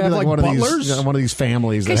Yeah, it's that gotta have be like one butlers? of these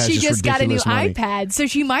families that Because has she just got a new ridiculous money. iPad, so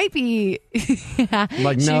she might be.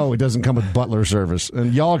 Like, no, it doesn't come with butler service.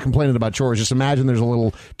 And y'all are complaining about chores. Just imagine there's a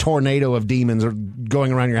little tornado of demons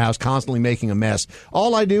going around your house, constantly making a mess.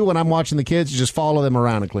 All I do when I'm watching the kids is just follow them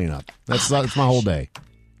around and clean up. That's my whole day.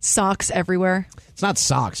 Socks everywhere. It's not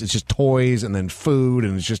socks. It's just toys and then food,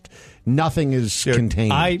 and it's just nothing is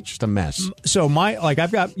contained. It's just a mess. So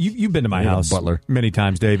I've got you've been to my house butler many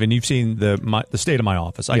times, Dave, and you've seen the state of my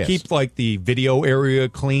office. I Yes. keep like the video area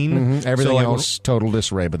clean. Everything So, else total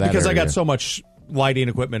disarray, but that because I area. got so much lighting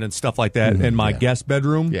equipment and stuff like that, and my guest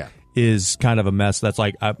bedroom is kind of a mess. That's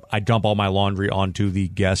like I dump all my laundry onto the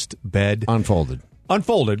guest bed,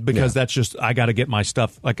 unfolded because that's just I got to get my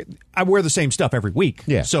stuff. Like I wear the same stuff every week.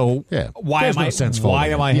 Yeah. So why There's am no I sense why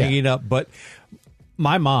folding am I it. hanging up? But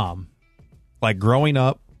my mom, like growing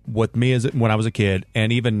up with me when I was a kid,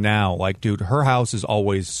 and even now, like dude, her house is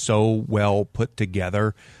always so well put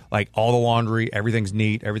together. Like all the laundry, everything's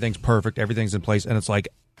neat, everything's perfect, everything's in place, and it's like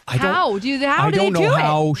I don't know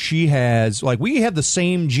how she has like we have the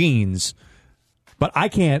same genes, but I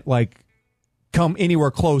can't like come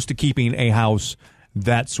anywhere close to keeping a house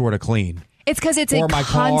that sort of clean. It's because it's Or a my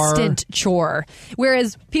car. constant chore.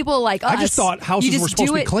 Whereas people like us, I just thought houses you just were supposed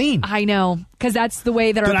do to be it- clean. I know, because that's the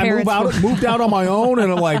way that Did our I parents moved out on my own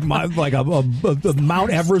and like a Mount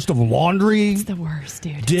Everest of laundry? It's the worst,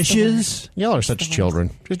 dude. Dishes. Y'all are such children.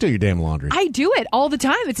 Just do your damn laundry. I do it all the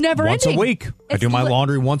time. It's never Once ending. a week. I do my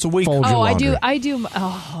laundry once a week. Oh, I do.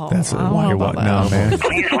 Oh, That's I don't why know you're about what that. now, man.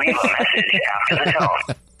 Please leave a message after the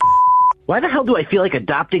tone. Why the hell do I feel like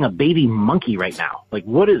adopting a baby monkey right now? Like,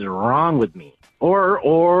 what is wrong with me?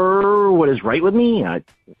 Or what is right with me?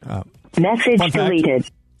 Message Fun fact, deleted.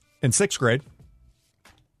 in 6th grade,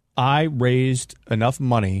 I raised enough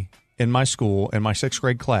money in my school, in my 6th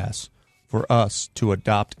grade class, for us to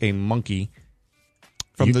adopt a monkey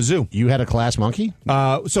from the zoo. You had a class monkey?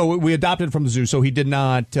 So we adopted from the zoo. So he did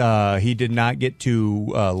not get to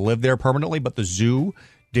live there permanently, but the zoo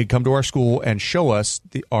did come to our school and show us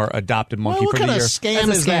our adopted monkey What for kind the of year. scam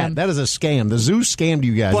is that? That is a scam. The zoo scammed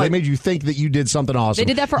you guys. But- They made you think that you did something awesome. They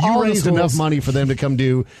did that for you all the raised enough schools. money for them to come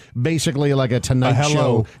do basically like a Tonight A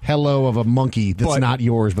hello. Show hello of a monkey that's But not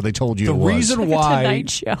yours, but they told you The it was. reason why Tonight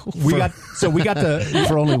Show. we got to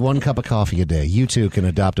for only one cup of coffee a day, you too can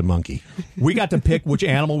adopt a monkey. we got to pick which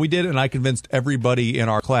animal we did, and I convinced everybody in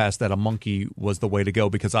our class that a monkey was the way to go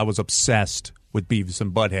because I was obsessed with Beavis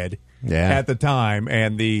and Butthead at the time,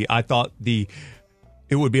 and I thought it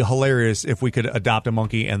would be hilarious if we could adopt a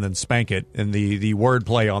monkey and then spank it, and the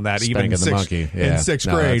wordplay on that even in Spanking the monkey. Yeah. in 6th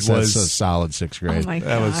No, grade that's was a solid 6th grade. Oh my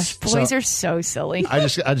That was- gosh, boys are so silly. I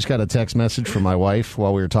just got a text message from my wife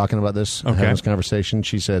while we were talking about this, having this conversation.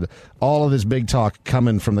 She said, all of this big talk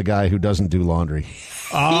coming from the guy who doesn't do laundry.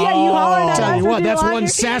 Yeah, you hollered at Tell us you for what, doing that's laundry. one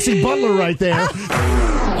sassy butler right there.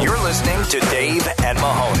 You're listening to Dave and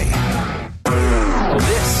Mahoney.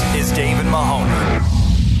 This is Dave and Mahoney.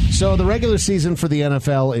 So the regular season for the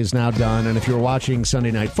NFL is now done, and if you were watching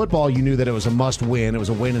Sunday Night Football, you knew that it was a must-win. It was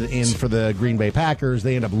a win-in for the Green Bay Packers.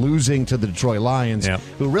 They end up losing to the Detroit Lions,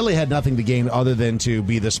 who really had nothing to gain other than to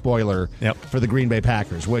be the spoiler for the Green Bay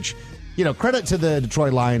Packers, which, you know, credit to the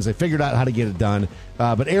Detroit Lions. They figured out how to get it done.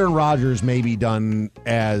 But Aaron Rodgers may be done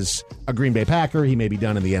as a Green Bay Packer. He may be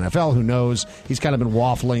done in the NFL. Who knows? He's kind of been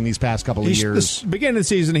waffling these past couple of years. Beginning of the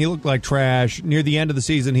season, he looked like trash. Near the end of the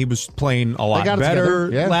season, he was playing a lot got it better. together,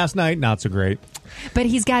 yeah. Last night, not so great. But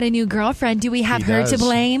he's got a new girlfriend. Do we have He her to does.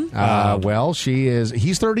 blame? Well, she is.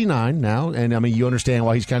 He's 39 now, and I mean, you understand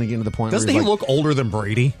why he's kind of getting to the point. Doesn't where he he's like, look older than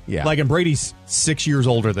Brady? Yeah. Like, and Brady's 6 years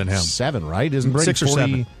older than him. 7, right? Isn't Brady 6 or 40,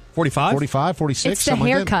 7? 45? 45, 46? It's the something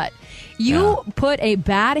like that? haircut. You put a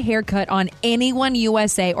bad haircut on anyone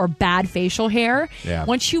USA or bad facial hair. Yeah.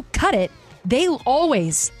 Once you cut it, they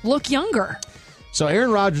always look younger. So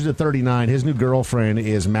Aaron Rodgers at 39, his new girlfriend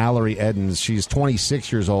is Mallory Edens. She's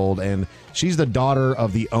 26 years old, and she's the daughter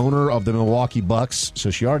of the owner of the Milwaukee Bucks,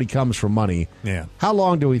 so she already comes from money. Yeah. How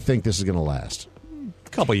long do we think this is going to last? A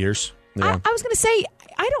couple years. Yeah. I was going to say,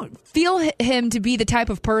 I don't feel him to be the type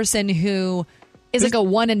of person who is like a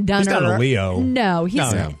one and done. He's not a Leo. No, he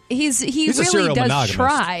No. He's a really serial does monogamist.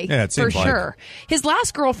 try Yeah, it for seems like. sure. His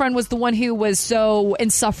last girlfriend was the one who was so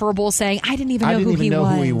insufferable, saying, "I didn't even know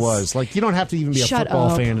who he was." Like, you don't have to even be a Shut football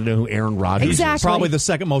up. fan to know who Aaron Rodgers is. Exactly. Probably the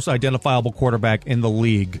second most identifiable quarterback in the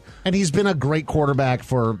league. And he's been a great quarterback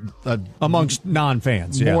for amongst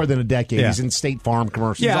non-fans. More than a decade. Yeah. He's in State Farm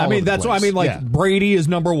commercials. Yeah, all I mean, over the that's what I place. mean. Like, Yeah. Brady is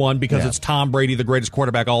number one because Yeah. it's Tom Brady, the greatest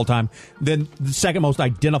quarterback of all time. Then the second most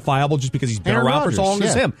identifiable just because he's been Aaron around Rodgers, for so long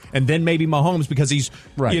as yeah. him. And then maybe Mahomes because he's,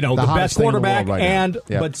 Right. the The best hottest thing in the quarterback world right now. and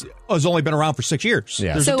Yep. but has only been around for 6 years.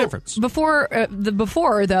 Yeah. There's so a difference. Before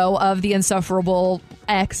though of the insufferable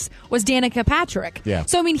ex was Danica Patrick. Yeah.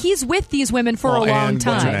 So I mean, he's with these women for a long and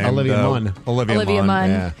what's her time. name? Olivia Munn. Olivia Munn.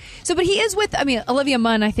 Yeah. So, but he is with. I mean, Olivia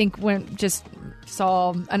Munn. I think when just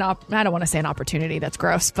saw an. I don't want to say an opportunity. That's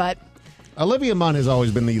gross, but Olivia Munn has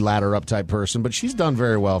always been the ladder up type person, but she's done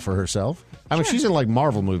very well for herself. I mean, she's in like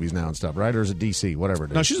Marvel movies now and stuff, right? Or is it DC? Whatever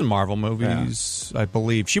it is. No, she's in Marvel movies, I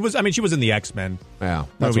believe. She was in the X-Men Yeah,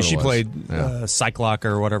 that's movie. what it She was. played Yeah. Cyclock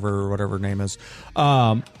or whatever her name is.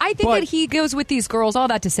 I think that he goes with these girls. All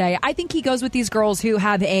that to say, I think he goes with these girls who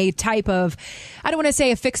have a type of, I don't want to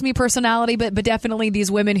say a fix me personality, but definitely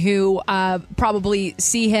these women who probably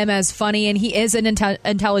see him as funny, and he is an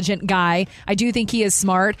intelligent guy. I do think he is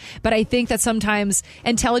smart, but I think that sometimes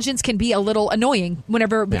intelligence can be a little annoying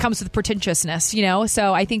whenever it becomes with pretentiousness,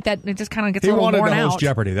 So I think that it just kind of gets He a little wanted worn to host out.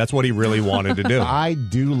 Jeopardy. That's what he really wanted to do. I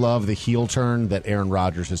do love the heel turn that Aaron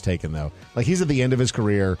Rodgers has taken, though. Like, he's at the end of his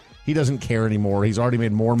career. He doesn't care anymore. He's already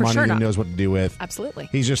made more money sure than he not. knows what to do with. Absolutely.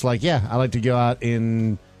 He's just like, yeah, I like to go out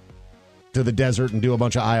to the desert and do a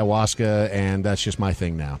bunch of ayahuasca, and that's just my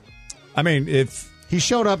thing now. I mean, if he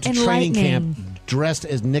showed up to training camp dressed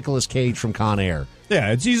as Nicolas Cage from Con Air.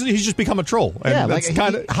 Yeah, he's just become a troll. And Yeah, that's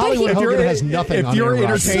like, kinda, Hollywood if Hogan you're- has nothing If on you're Aaron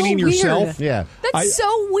Rodgers. entertaining So weird. yourself, Yeah. That's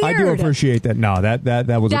so weird. I do appreciate that. No, that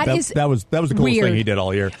was That that is was the coolest weird. thing he did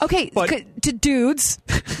all year. Okay, to dudes.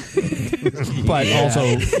 But also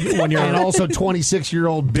when you're and also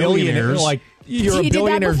 26-year-old billionaires. like you're He a did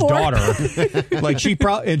that billionaire's before. daughter. Like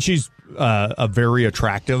and she's a very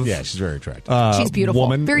attractive. Yeah, she's very attractive. She's beautiful.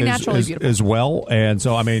 Woman Very naturally beautiful. as well. And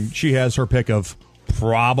so I mean, she has her pick of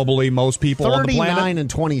probably most people on the planet. 39 and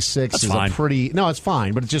 26 That's is fine. a pretty... No, it's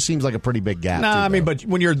fine, but it just seems like a pretty big gap. Nah, too, I mean, though. but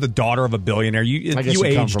when you're the daughter of a billionaire, you I guess you come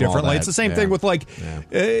age from all differently. that. It's the same Yeah. thing with like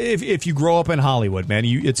if you grow up in Hollywood, man.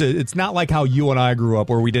 It's not like how you and I grew up,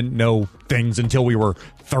 where we didn't know things until we were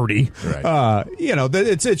 30. Right.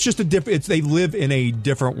 It's just a different. They live in a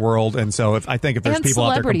different world, and so I think if there's And people out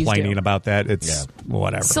there celebrities complaining do. about that, it's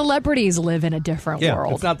whatever. Celebrities live in a different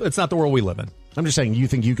world. It's not the world we live in. I'm just saying, you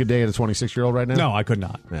think you could date a 26-year-old right now? No, I could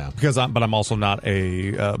not. Yeah. Because I'm also not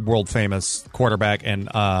a world famous quarterback, and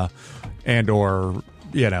or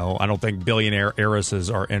I don't think billionaire heiresses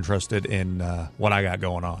are interested in what I got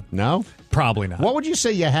going on. No? Probably not. What would you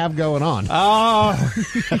say you have going on?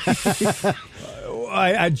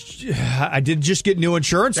 I did just get new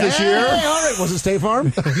insurance this Hey, year. all right. Was it State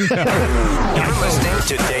Farm? You're listening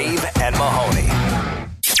to Dave and Mahoney.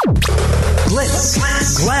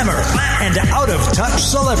 Glitz, glamour, and out-of-touch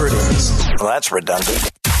celebrities. Well, that's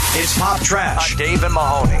redundant. It's Pop Trash. On Dave and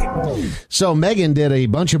Mahoney. So Megan did a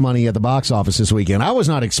bunch of money at the box office this weekend. I was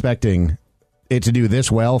not expecting it to do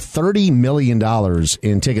this well. $30 million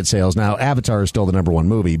in ticket sales. Now, Avatar is still the number one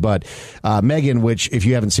movie, but Megan, which if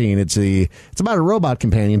you haven't seen, it's about a robot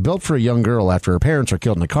companion built for a young girl after her parents are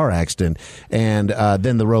killed in a car accident, and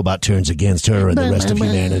then the robot turns against her and the rest of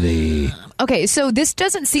humanity. Okay, so this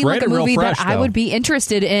doesn't seem like a Rated real movie fresh, that I though. would be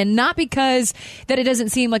interested in. Not because that it doesn't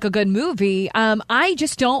seem like a good movie. I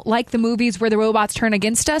just don't like the movies where the robots turn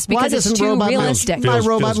against us because it's too realistic. My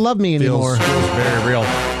robot love me anymore. Feels very real.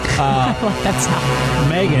 I love that sound.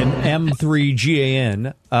 Megan,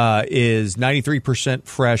 M3GAN, is 93%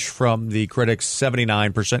 fresh from the critics,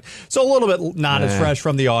 79%. So a little bit not as fresh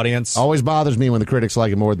from the audience. Always bothers me when the critics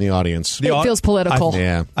like it more than the audience. It feels political.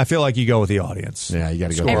 I feel like you go with the audience. Yeah, you got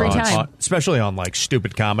to go Every with the audience. time. Especially on like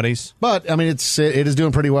stupid comedies. But I mean, it is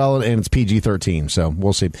doing pretty well, and it's PG-13, so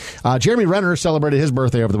we'll see. Jeremy Renner celebrated his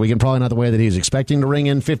birthday over the weekend. Probably not the way that he was expecting to ring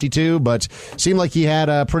in 52, but seemed like he had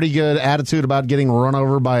a pretty good attitude about getting run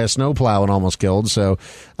over by a snowplow and almost killed. So,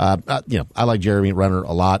 I like Jeremy Renner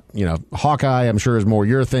a lot. Hawkeye, I'm sure, is more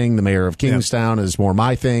your thing. The Mayor of Kingstown is more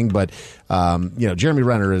my thing. But Jeremy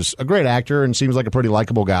Renner is a great actor and seems like a pretty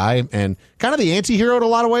likable guy and kind of the anti-hero in a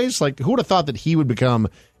lot of ways. Like, who would have thought that he would become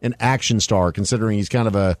an action star, considering he's kind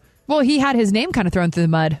of a... Well, he had his name kind of thrown through the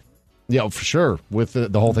mud. Yeah, for sure. With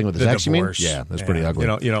the whole thing with his ex, you mean? divorce. Yeah, that's pretty ugly.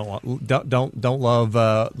 Don't love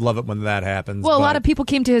it when that happens. Well, a but- lot of people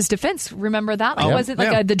came to his defense. Remember that? Like, Oh, was it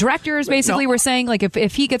like yeah. the directors basically were saying, like,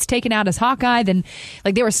 if he gets taken out as Hawkeye, then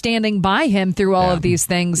like they were standing by him through all of these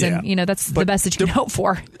things, and that's the best that you can hope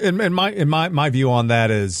for. And my view on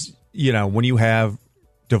that is, when you have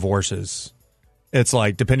divorces, it's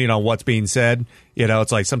like, depending on what's being said,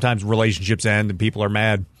 it's like sometimes relationships end and people are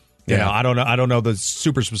mad. I don't know the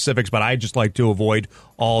super specifics, but I just like to avoid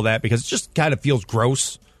all that because it just kind of feels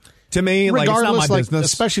gross to me. Regardless, like, it's not my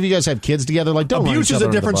business. especially if you guys have kids together, like don't abuse run is each a other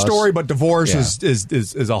different under the bus. story, but divorce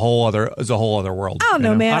is a whole other world. I don't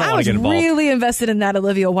know, man. I don't I wanna was get involved. really invested in that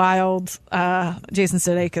Olivia Wilde, Jason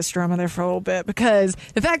Sudeikis drama there for a little bit because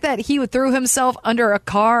the fact that he threw himself under a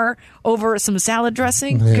car over some salad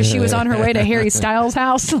dressing because she was on her way to Harry Styles'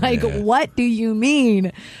 house. Like, what do you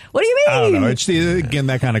mean? What do you mean? I don't know. It's again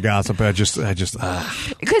that kind of gossip. I just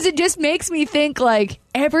because it just makes me think like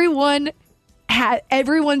everyone's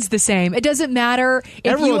the same. It doesn't matter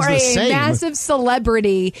if Everyone's you are the a same. massive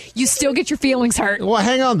celebrity, you still get your feelings hurt. Well,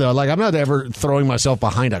 hang on though. Like, I'm not ever throwing myself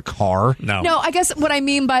behind a car. No, I guess what I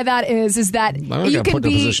mean by that is that not you gonna can put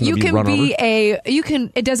in a be position to you be can run be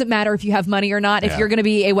over. it doesn't matter if you have money or not. If Yeah. you're going to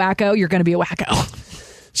be a wacko, you're going to be a wacko.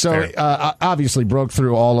 So obviously broke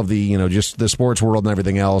through all of the, just the sports world and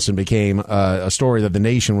everything else and became a story that the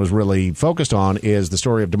nation was really focused on is the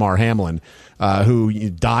story of Damar Hamlin, who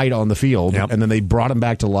died on the field. Yep. And then they brought him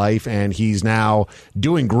back to life, and he's now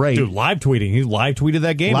doing great. Dude, live tweeting. He live tweeted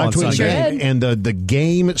that game on Live tweeting the Sunday. game. And the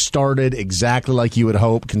game started exactly like you would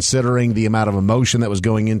hope, considering the amount of emotion that was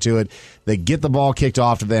going into it. They get the ball kicked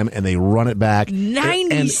off to them, and they run it back.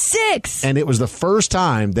 96. And it was the first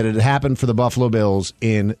time that it had happened for the Buffalo Bills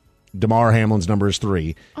in Damar Hamlin's number is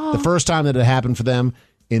 3. Oh. The first time that it happened for them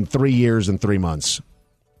in 3 years and 3 months.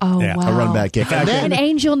 Oh, Yeah. wow. A run back kick. And An then,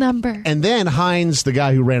 angel number. and then Hines, the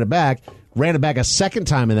guy who ran it back a second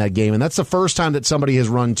time in that game. And that's the first time that somebody has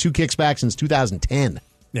run 2 kicks back since 2010.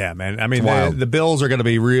 Yeah, man. I mean, It's wild. the Bills are going to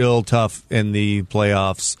be real tough in the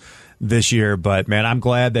playoffs this year, but man, I'm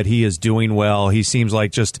glad that he is doing well. He seems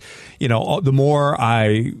like just, the more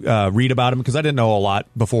I read about him, because I didn't know a lot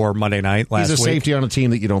before Monday night last week. He's a safety on a team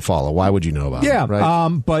that you don't follow. Why would you know about Yeah, him? Right?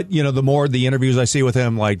 but the more the interviews I see with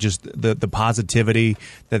him, like just the positivity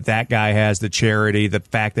that guy has, the charity, the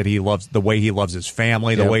fact that he loves the way he loves his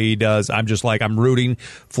family, the Yep. way he does. I'm just like, I'm rooting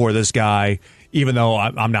for this guy. Even though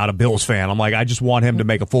I'm not a Bills fan, I'm like, I just want him to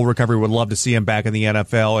make a full recovery. Would love to see him back in the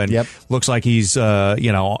NFL, and looks like he's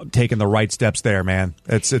taking the right steps there, man.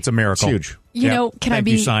 It's a miracle. It's huge. Can Thank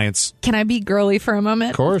you, science? Can I be girly for a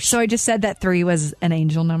moment? Of course. So I just said that 3 was an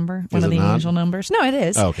angel number, one Is of it the not? angel numbers. No, it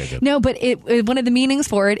is. Oh, okay, good. No, but one of the meanings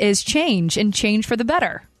for it is change and change for the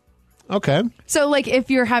better. Okay. So, like, if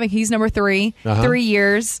you're he's number 3, 3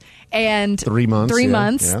 years and 3 months. 3 yeah,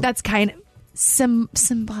 months. yeah. That's kind of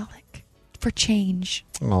symbolic for change.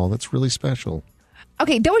 Oh, that's really special.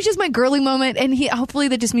 Okay, that was just my girly moment, and hopefully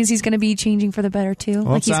that just means he's going to be changing for the better too.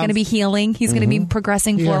 Well, Like he's going to be healing. He's going to be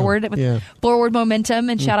progressing Yeah, forward with yeah. forward momentum.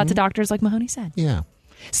 And shout out to doctors like Mahoney said. Yeah.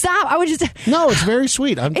 Stop! I was just. No, it's very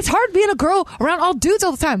sweet. It's hard being a girl around all dudes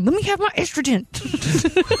all the time. Let me have my estrogen.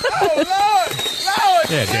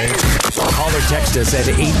 Yeah, Dave. Call or text us at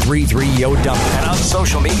 833-YO-DUMP and on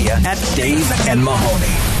social media at Dave and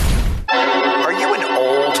Mahoney. Are you an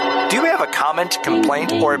old? Do you have a comment,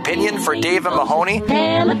 complaint, or opinion for Dave and Mahoney?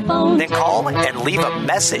 Then call and leave a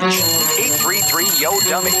message.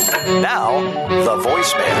 833-YO-DUMMY. Now, the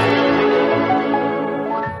voicemail.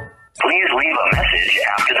 Please leave a message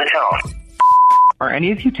after the tone. Are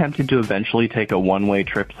any of you tempted to eventually take a one-way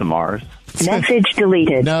trip to Mars? Message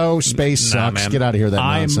deleted. No, space sucks. man. Get out of here, that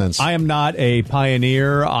nonsense. I am not a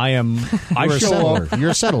pioneer. I You're a show settler. up.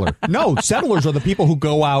 You're a settler. No, settlers are the people who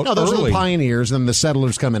go out No, those are early. the pioneers, and the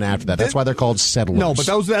settlers come in after that. That's why they're called settlers. No, but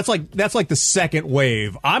that's like the second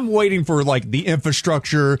wave. I'm waiting for like the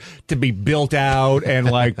infrastructure to be built out and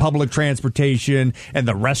like public transportation and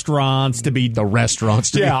the restaurants to be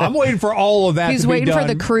Yeah, I'm waiting for all of that. He's to be waiting for done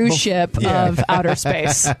the cruise ship Yeah. of outer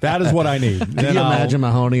space. That is what I need. Can you imagine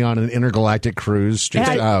Mahoney on an intergalactic cruise?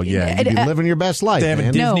 Yeah, You'd be living your best life, They have a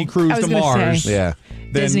man. Disney No, cruise I was to gonna Mars. say. Yeah.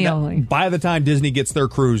 Then Disney only. By the time Disney gets their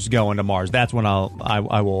cruise going to Mars, that's when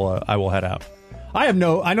I will head out. I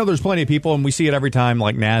know there's plenty of people, and we see it every time.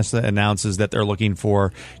 Like NASA announces that they're looking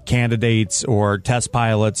for candidates or test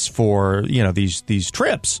pilots for these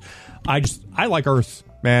trips. I like Earth.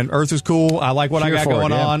 Man, Earth is cool. I like what Here I got for it,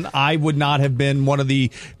 going yeah. on. I would not have been one of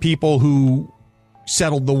the people who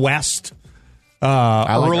settled the West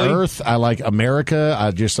I like early. Earth. I like America. I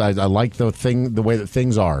like the way that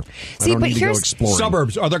things are. I don't need to go exploring.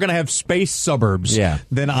 Suburbs. Are they going to have space suburbs? Yeah.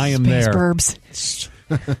 Then I am Space there. burbs.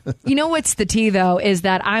 You know what's the tea though is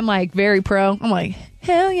that I'm like very pro. I'm like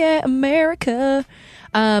hell yeah, America.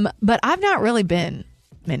 But I've not really been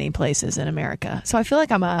many places in America, so I feel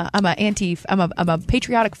like I'm a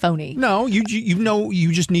patriotic phony. No, you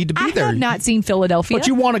just need to be there. I have not seen Philadelphia, but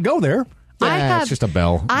you want to go there. It's just a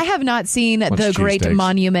bell. I have not seen the great cheesesteaks.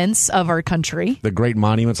 monuments of our country. The great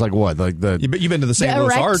monuments, like what? Like you've been to the St.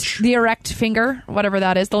 Louis Arch, the erect finger, whatever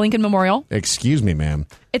that is, the Lincoln Memorial. Excuse me, ma'am.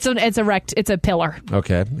 It's erect. It's a pillar.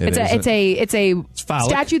 Okay, it's a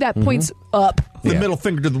statue that points up. The middle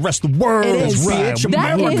finger to the rest of the world. It is. Bitch,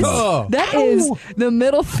 America. That is the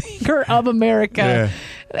middle finger of America. Yeah.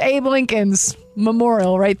 Abe Lincoln's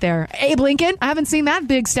memorial right there. Abe Lincoln. I haven't seen that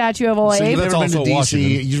big statue of old So Abe. you've never been to D.C. Washington.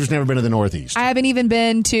 You've just never been to the Northeast. I haven't even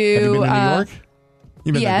been to. Have you been to New York?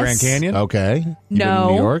 You've been to Grand Canyon? Okay. You've been to No,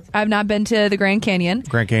 New York? I've not been to the Grand Canyon.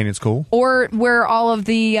 Grand Canyon's cool. Or where all of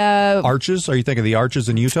the Arches? Are you thinking of the Arches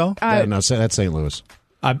in Utah? No, that's St. Louis.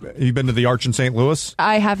 You've been to the Arch in St. Louis?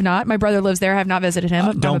 I have not. My brother lives there. I have not visited him.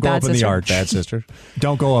 I'm Don't a go bad up in sister. the Arch. Bad sister.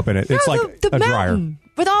 Don't go up in it. It's like the a dryer. mountain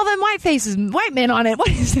with all them white men on it. What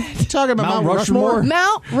is that? Talking about Mount Mount Rushmore?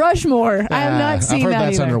 Mount Rushmore. I have not seen I've heard that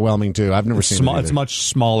that's either. underwhelming too. I've never seen it. It's much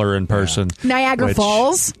smaller in person. Niagara which,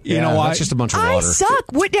 Falls. You know what? That's just a bunch of I water. suck.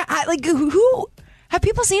 Who have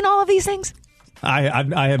people seen all of these things? I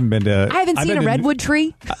haven't been to. I haven't seen a redwood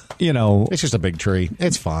tree. You know, it's just a big tree.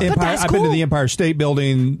 It's fine. I've been to the Empire State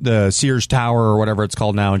Building, the Sears Tower, or whatever it's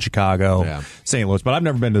called now in Chicago, St. Louis. But I've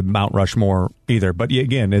never been to Mount Rushmore either. But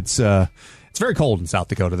again, it's very cold in South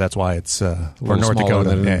Dakota. That's why it's or North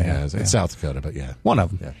Dakota. It's South Dakota, but yeah, one of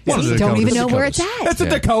them. Yeah. One of the don't Dakotas. even know where it's at. It's a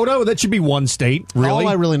Dakota. That should be one state. Really, all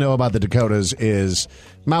I really know about the Dakotas is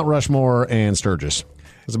Mount Rushmore and Sturgis.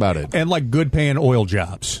 That's about it. And like good paying oil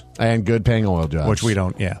jobs. And good paying oil jobs. Which we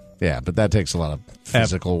don't, yeah. Yeah, but that takes a lot of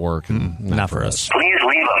physical work. And not for us. Please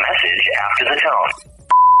leave a message after the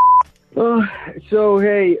tone. So,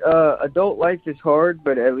 hey, adult life is hard,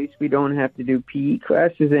 but at least we don't have to do PE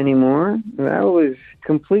classes anymore. That was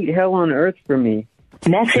complete hell on earth for me.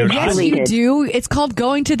 Message Yes, you do. It's called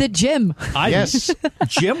going to the gym. Yes.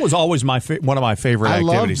 Gym was always one of my favorite I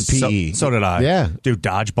activities. loved PE. So did I. Yeah. Dude,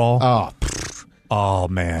 dodgeball. Oh,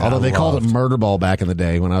 man. Although they called it murder ball back in the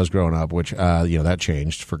day when I was growing up, which, that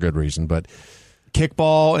changed for good reason. But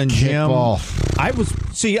kickball and gym.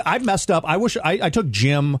 Kickball. I messed up. I wish I took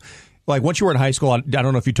gym. Like, once you were in high school, I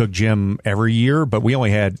don't know if you took gym every year, but we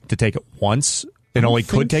only had to take it once. And only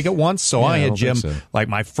could take it once. So I had gym like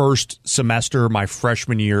my first semester, my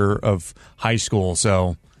freshman year of high school.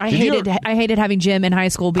 So I hated having gym in high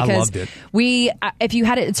school because I loved it. If you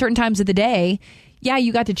had it at certain times of the day, yeah,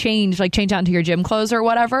 you got to change out into your gym clothes or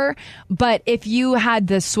whatever. But if you had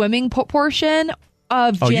the swimming portion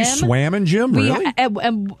of gym, you swam in gym, really?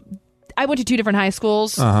 I went to two different high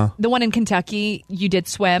schools. Uh-huh. The one in Kentucky, you did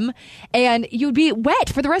swim, and you'd be wet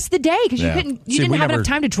for the rest of the day because you didn't have enough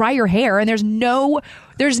time to dry your hair. And there's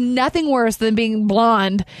nothing worse than being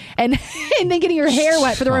blonde and then getting your hair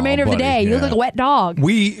wet for the remainder of the day. You look like a wet dog.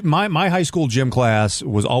 My high school gym class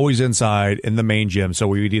was always inside in the main gym, so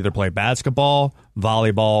we would either play basketball,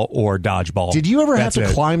 volleyball, or dodgeball. Did you ever have to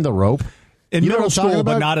climb the rope? In middle school,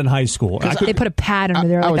 but not in high school. They put a pad under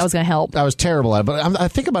there that was going to help. I was terrible at it, but I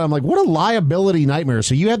think about it, I'm like, what a liability nightmare.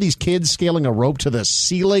 So you have these kids scaling a rope to the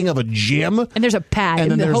ceiling of a gym. And there's a pad,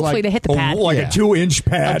 and then hopefully they hit the pad. Like a 2-inch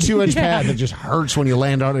pad. A 2-inch pad that just hurts when you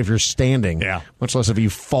land on it if you're standing. Yeah. Much less if you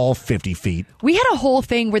fall 50 feet. We had a whole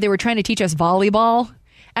thing where they were trying to teach us volleyball.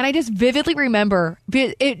 And I just vividly remember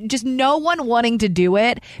just no one wanting to do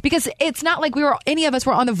it because it's not like any of us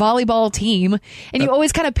were on the volleyball team, and you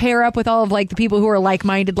always kind of pair up with all of like the people who are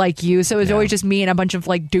like-minded like you. So it was always just me and a bunch of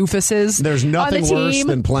like doofuses. There's nothing worse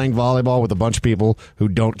than playing volleyball with a bunch of people who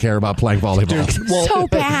don't care about playing volleyball. So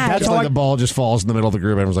bad. That's like the ball just falls in the middle of the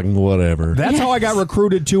group. Everyone's like, whatever. That's how I got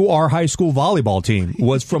recruited to our high school volleyball team.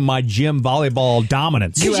 Was from my gym volleyball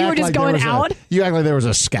dominance. Because you were just going out. You act like there was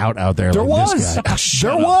a scout out there. There like was. This guy.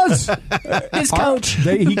 There was. His coach.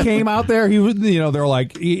 He came out there. He was, they're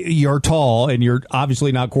like, you're tall and you're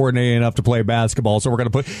obviously not coordinated enough to play basketball. So we're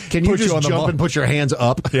going to Can you just jump and put your hands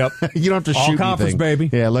up? Yep. You don't have to All shoot conference, anything.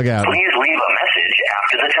 baby. Yeah, look out. Please leave a message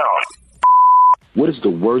after the tone. What is the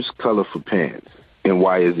worst color for pants, and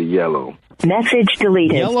why is it yellow? Message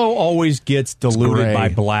deleted. Yellow always gets diluted by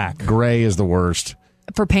black. Gray is the worst.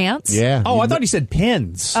 For pants? Yeah. Oh, I thought he said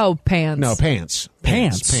pins. Oh, pants. No, pants.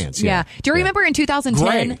 Pants. Yeah. Do you remember in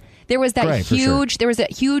 2010 Gray. there was that Gray, for huge sure. there was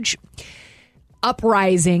that huge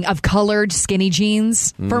uprising of colored skinny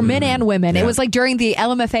jeans for men and women. Yeah. It was like during the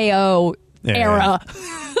LMFAO era,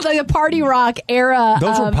 like the party rock era.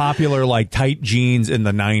 Those were popular, like tight jeans in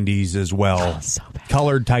the 90s as well. So bad.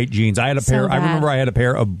 Colored tight jeans. I had a pair. I remember I had a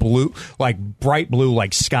pair of blue, like bright blue,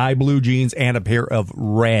 like sky blue jeans, and a pair of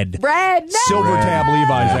red silver tab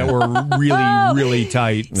Levi's that were really, really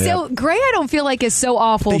tight. So gray, I don't feel like is so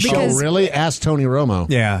awful because really ask Tony Romo.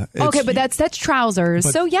 Yeah. Okay, but that's trousers.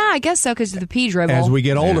 So yeah, I guess so because of the pee dribble. As we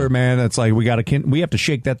get older, man, it's like we have to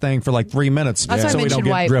shake that thing for like 3 minutes That's why so I we don't mentioned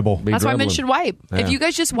get wipe. dribble. That's why I mentioned wipe. Yeah. If you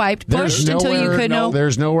guys just wiped, pushed until you could know.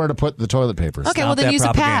 There's nowhere to put the toilet paper. Okay, well then use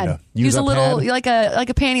a pad. Use a little like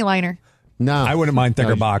a panty liner. No, I wouldn't mind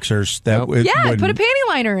thicker boxers. That put a panty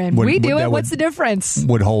liner in. We do it. What's the difference?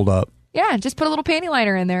 Would hold up. Yeah, just put a little panty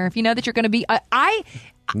liner in there if you know that you're going to be. I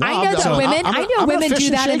know that women. I know I'm a women fish do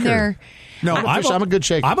and that in shaker. there. No, I'm a good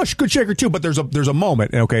shaker. I'm a good shaker too, but there's a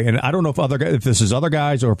moment, okay, and I don't know if this is other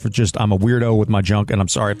guys or if it's just I'm a weirdo with my junk, and I'm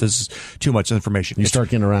sorry if this is too much information. You start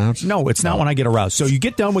getting aroused? No, it's not when I get aroused. So you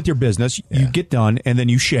get done with your business, you get done, and then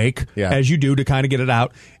you shake as you do to kind of get it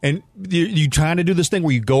out, and you trying to do this thing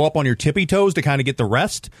where you go up on your tippy toes to kind of get the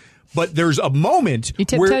rest. But there's a moment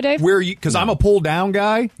where you, because I'm a pull down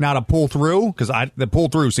guy, not a pull through, because the pull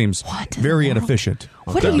through seems very inefficient.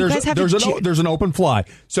 What do you guys have there's an open fly.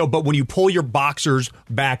 So, but when you pull your boxers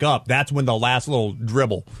back up, that's when the last little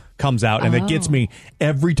dribble comes out, and it gets me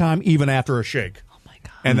every time, even after a shake. Oh my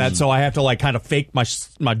god! And that's so I have to like kind of fake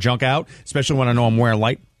my junk out, especially when I know I'm wearing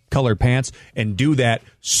light colored pants, and do that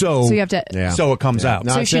so you have to so it comes out.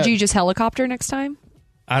 So should you just helicopter next time?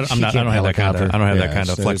 I don't have that kind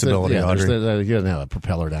of flexibility. You don't have a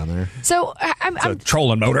propeller down there. So I'm a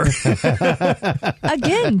trolling motor.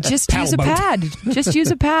 Again, just use a pad. Just use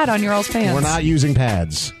a pad on your all's pants. We're not using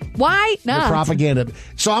pads. Why not? You're propaganda.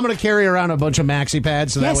 So I'm going to carry around a bunch of maxi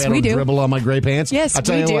pads so that way I don't dribble on my gray pants. Yes, I'll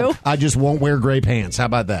tell we you do. What, I just won't wear gray pants. How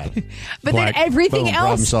about that? But then everything Boom,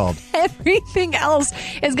 problem else, solved. everything else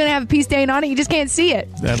is going to have a pee stain on it. You just can't see it.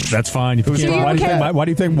 That's fine. Why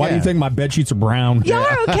do you think my bed sheets are brown? Y'all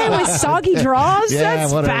are okay with soggy drawers? Yeah,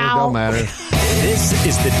 That's whatever. foul. Don't matter. This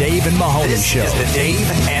is the Dave and Mahoney Show. This is the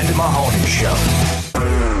Dave and Mahoney Show.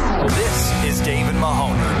 This is Dave and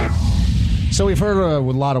Mahoney. So we've heard a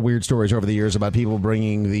lot of weird stories over the years about people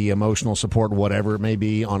bringing the emotional support, whatever it may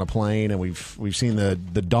be, on a plane, and we've seen the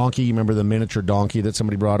donkey. Remember the miniature donkey that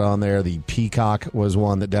somebody brought on there? The peacock was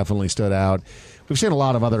one that definitely stood out. We've seen a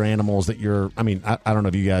lot of other animals that I don't know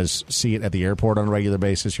if you guys see it at the airport on a regular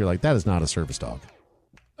basis. You're like, that is not a service dog.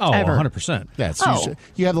 Oh, Ever. 100%. Yeah,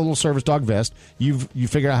 you have the little service dog vest. You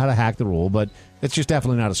figure out how to hack the rule, but it's just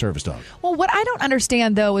definitely not a service dog. Well, what I don't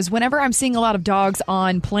understand, though, is whenever I'm seeing a lot of dogs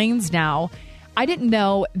on planes now, I didn't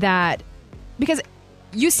know that because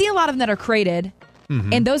you see a lot of them that are crated,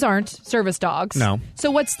 and those aren't service dogs. No. So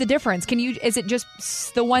what's the difference? Is it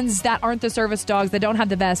just the ones that aren't the service dogs that don't have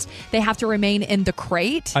the vest, they have to remain in the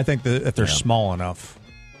crate? I think that if they're small enough.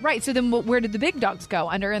 Right. So then where did the big dogs go?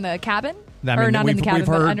 Under in the cabin? I mean, or not in the cabin,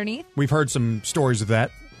 but underneath? We've heard some stories of that.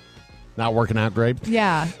 Not working out great.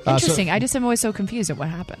 Yeah. Interesting. I just am always so confused at what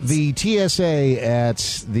happens. The TSA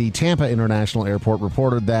at the Tampa International Airport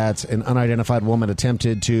reported that an unidentified woman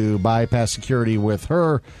attempted to bypass security with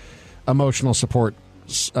her emotional support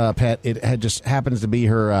pet. It just happens to be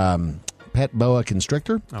her pet boa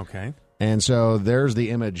constrictor. Okay. And so there's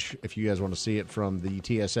the image, if you guys want to see it, from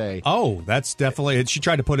the TSA. Oh, that's definitely it. She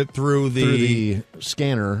tried to put it through the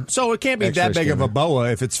scanner. So it can't be that big of a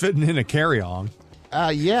boa if it's fitting in a carry-on.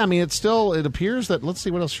 Yeah, I mean, it appears that, let's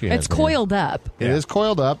see what else she has. It's coiled up. It is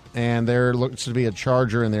coiled up, and there looks to be a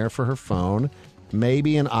charger in there for her phone,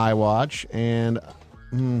 maybe an iWatch, and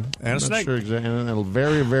a snake. Sure and a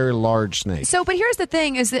very, very large snake. So, but here's the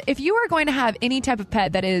thing, is that if you are going to have any type of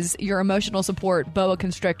pet that is your emotional support boa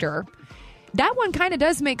constrictor, that one kind of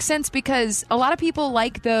does make sense because a lot of people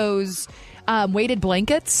like those weighted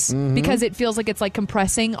blankets because it feels like it's like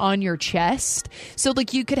compressing on your chest. So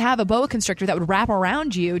like you could have a boa constrictor that would wrap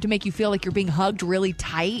around you to make you feel like you're being hugged really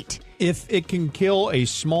tight. If it can kill a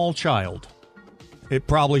small child, it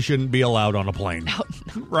probably shouldn't be allowed on a plane.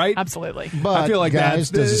 Right? Absolutely. But I feel like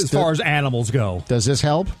guys, that's as far as animals go. Does this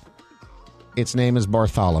help? Its name is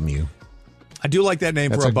Bartholomew. I do like that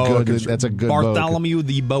name for a boa constrictor. That's a good Bartholomew,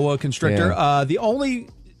 the boa constrictor. Yeah. The only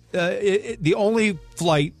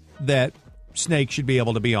flight that snakes should be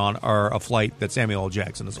able to be on are a flight that Samuel L.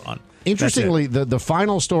 Jackson is on. Interestingly, the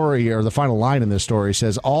final story or the final line in this story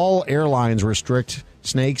says all airlines restrict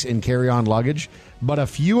snakes in carry-on luggage, but a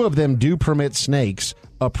few of them do permit snakes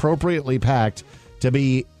appropriately packed to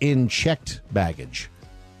be in checked baggage.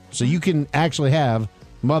 So you can actually have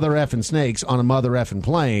mother effing snakes on a mother effing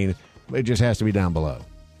plane. It just has to be down below.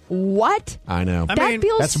 What? I know. That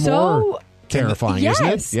feels that's so more terrifying, yes. isn't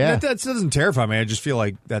it? Yeah. That doesn't terrify me. I just feel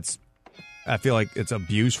like it's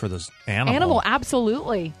abuse for this animal.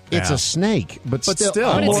 Absolutely. It's a snake, but still.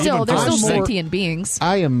 They're still sentient beings.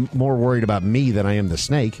 I am more worried about me than I am the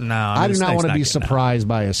snake. No, I do not want to be surprised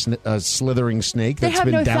by a slithering snake They that's have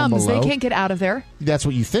been no down thumbs. below. They can't get out of there. That's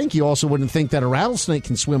what you think. You also wouldn't think that a rattlesnake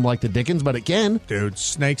can swim like the Dickens, but it can. Dude,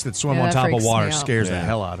 snakes that swim Yeah, on that top of freaks water me out. scares the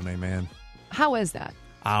hell out of me, man. How is that?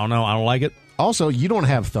 I don't know. I don't like it. Also, you don't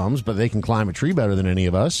have thumbs, but they can climb a tree better than any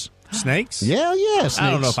of us. Snakes? Yeah, snakes.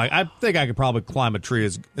 I don't know if I think I could probably climb a tree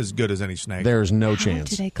as good as any snake. There's no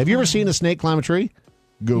chance. Have you ever seen a snake climb a tree?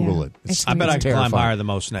 Google it. I bet I can climb higher than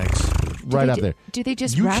most snakes. Right up there. Do they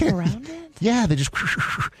just You wrap can't- around it? Yeah, they just.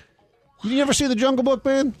 You ever see the Jungle Book,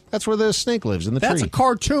 man? That's where the snake lives in the tree. That's a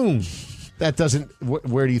cartoon. That doesn't.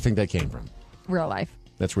 Where do you think that came from? Real life.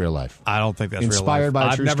 That's real life. I don't think that's inspired real life.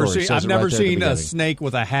 by a true story. I've never seen a snake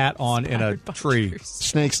with a hat on in a tree.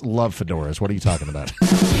 Snakes love fedoras. What are you talking about?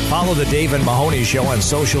 Follow the Dave and Mahoney Show on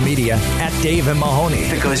social media at Dave and Mahoney.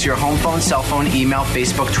 That goes to your home phone, cell phone, email,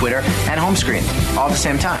 Facebook, Twitter, and home screen all at the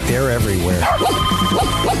same time. They're everywhere.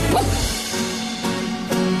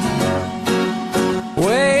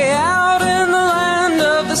 Way out in the land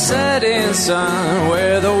of the setting sun,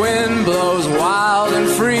 where the wind blows wild and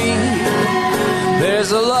free,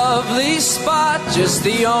 there's a lovely spot, just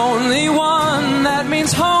the only one that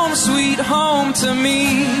means home, sweet home to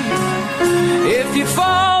me. If you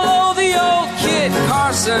follow the old Kit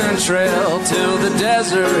Carson trail till the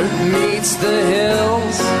desert meets the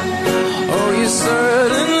hills, oh, you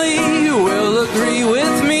certainly will agree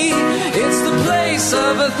with me, it's the place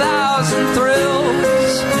of 1,000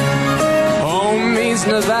 thrills. Home means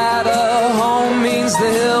Nevada, home means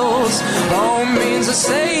the hills, home means a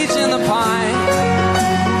sage in the pine,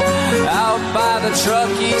 out by the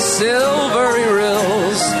Truckee silvery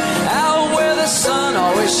rills, out where the sun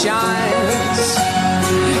always shines.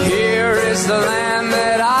 Here is the land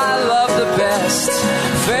that I love the best,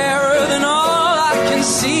 fairer than all I can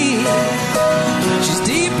see. She's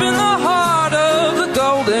deep in the heart of the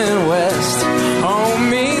Golden West. Home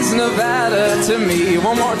means Nevada to me.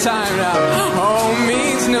 One more time now. Home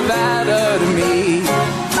means Nevada to me.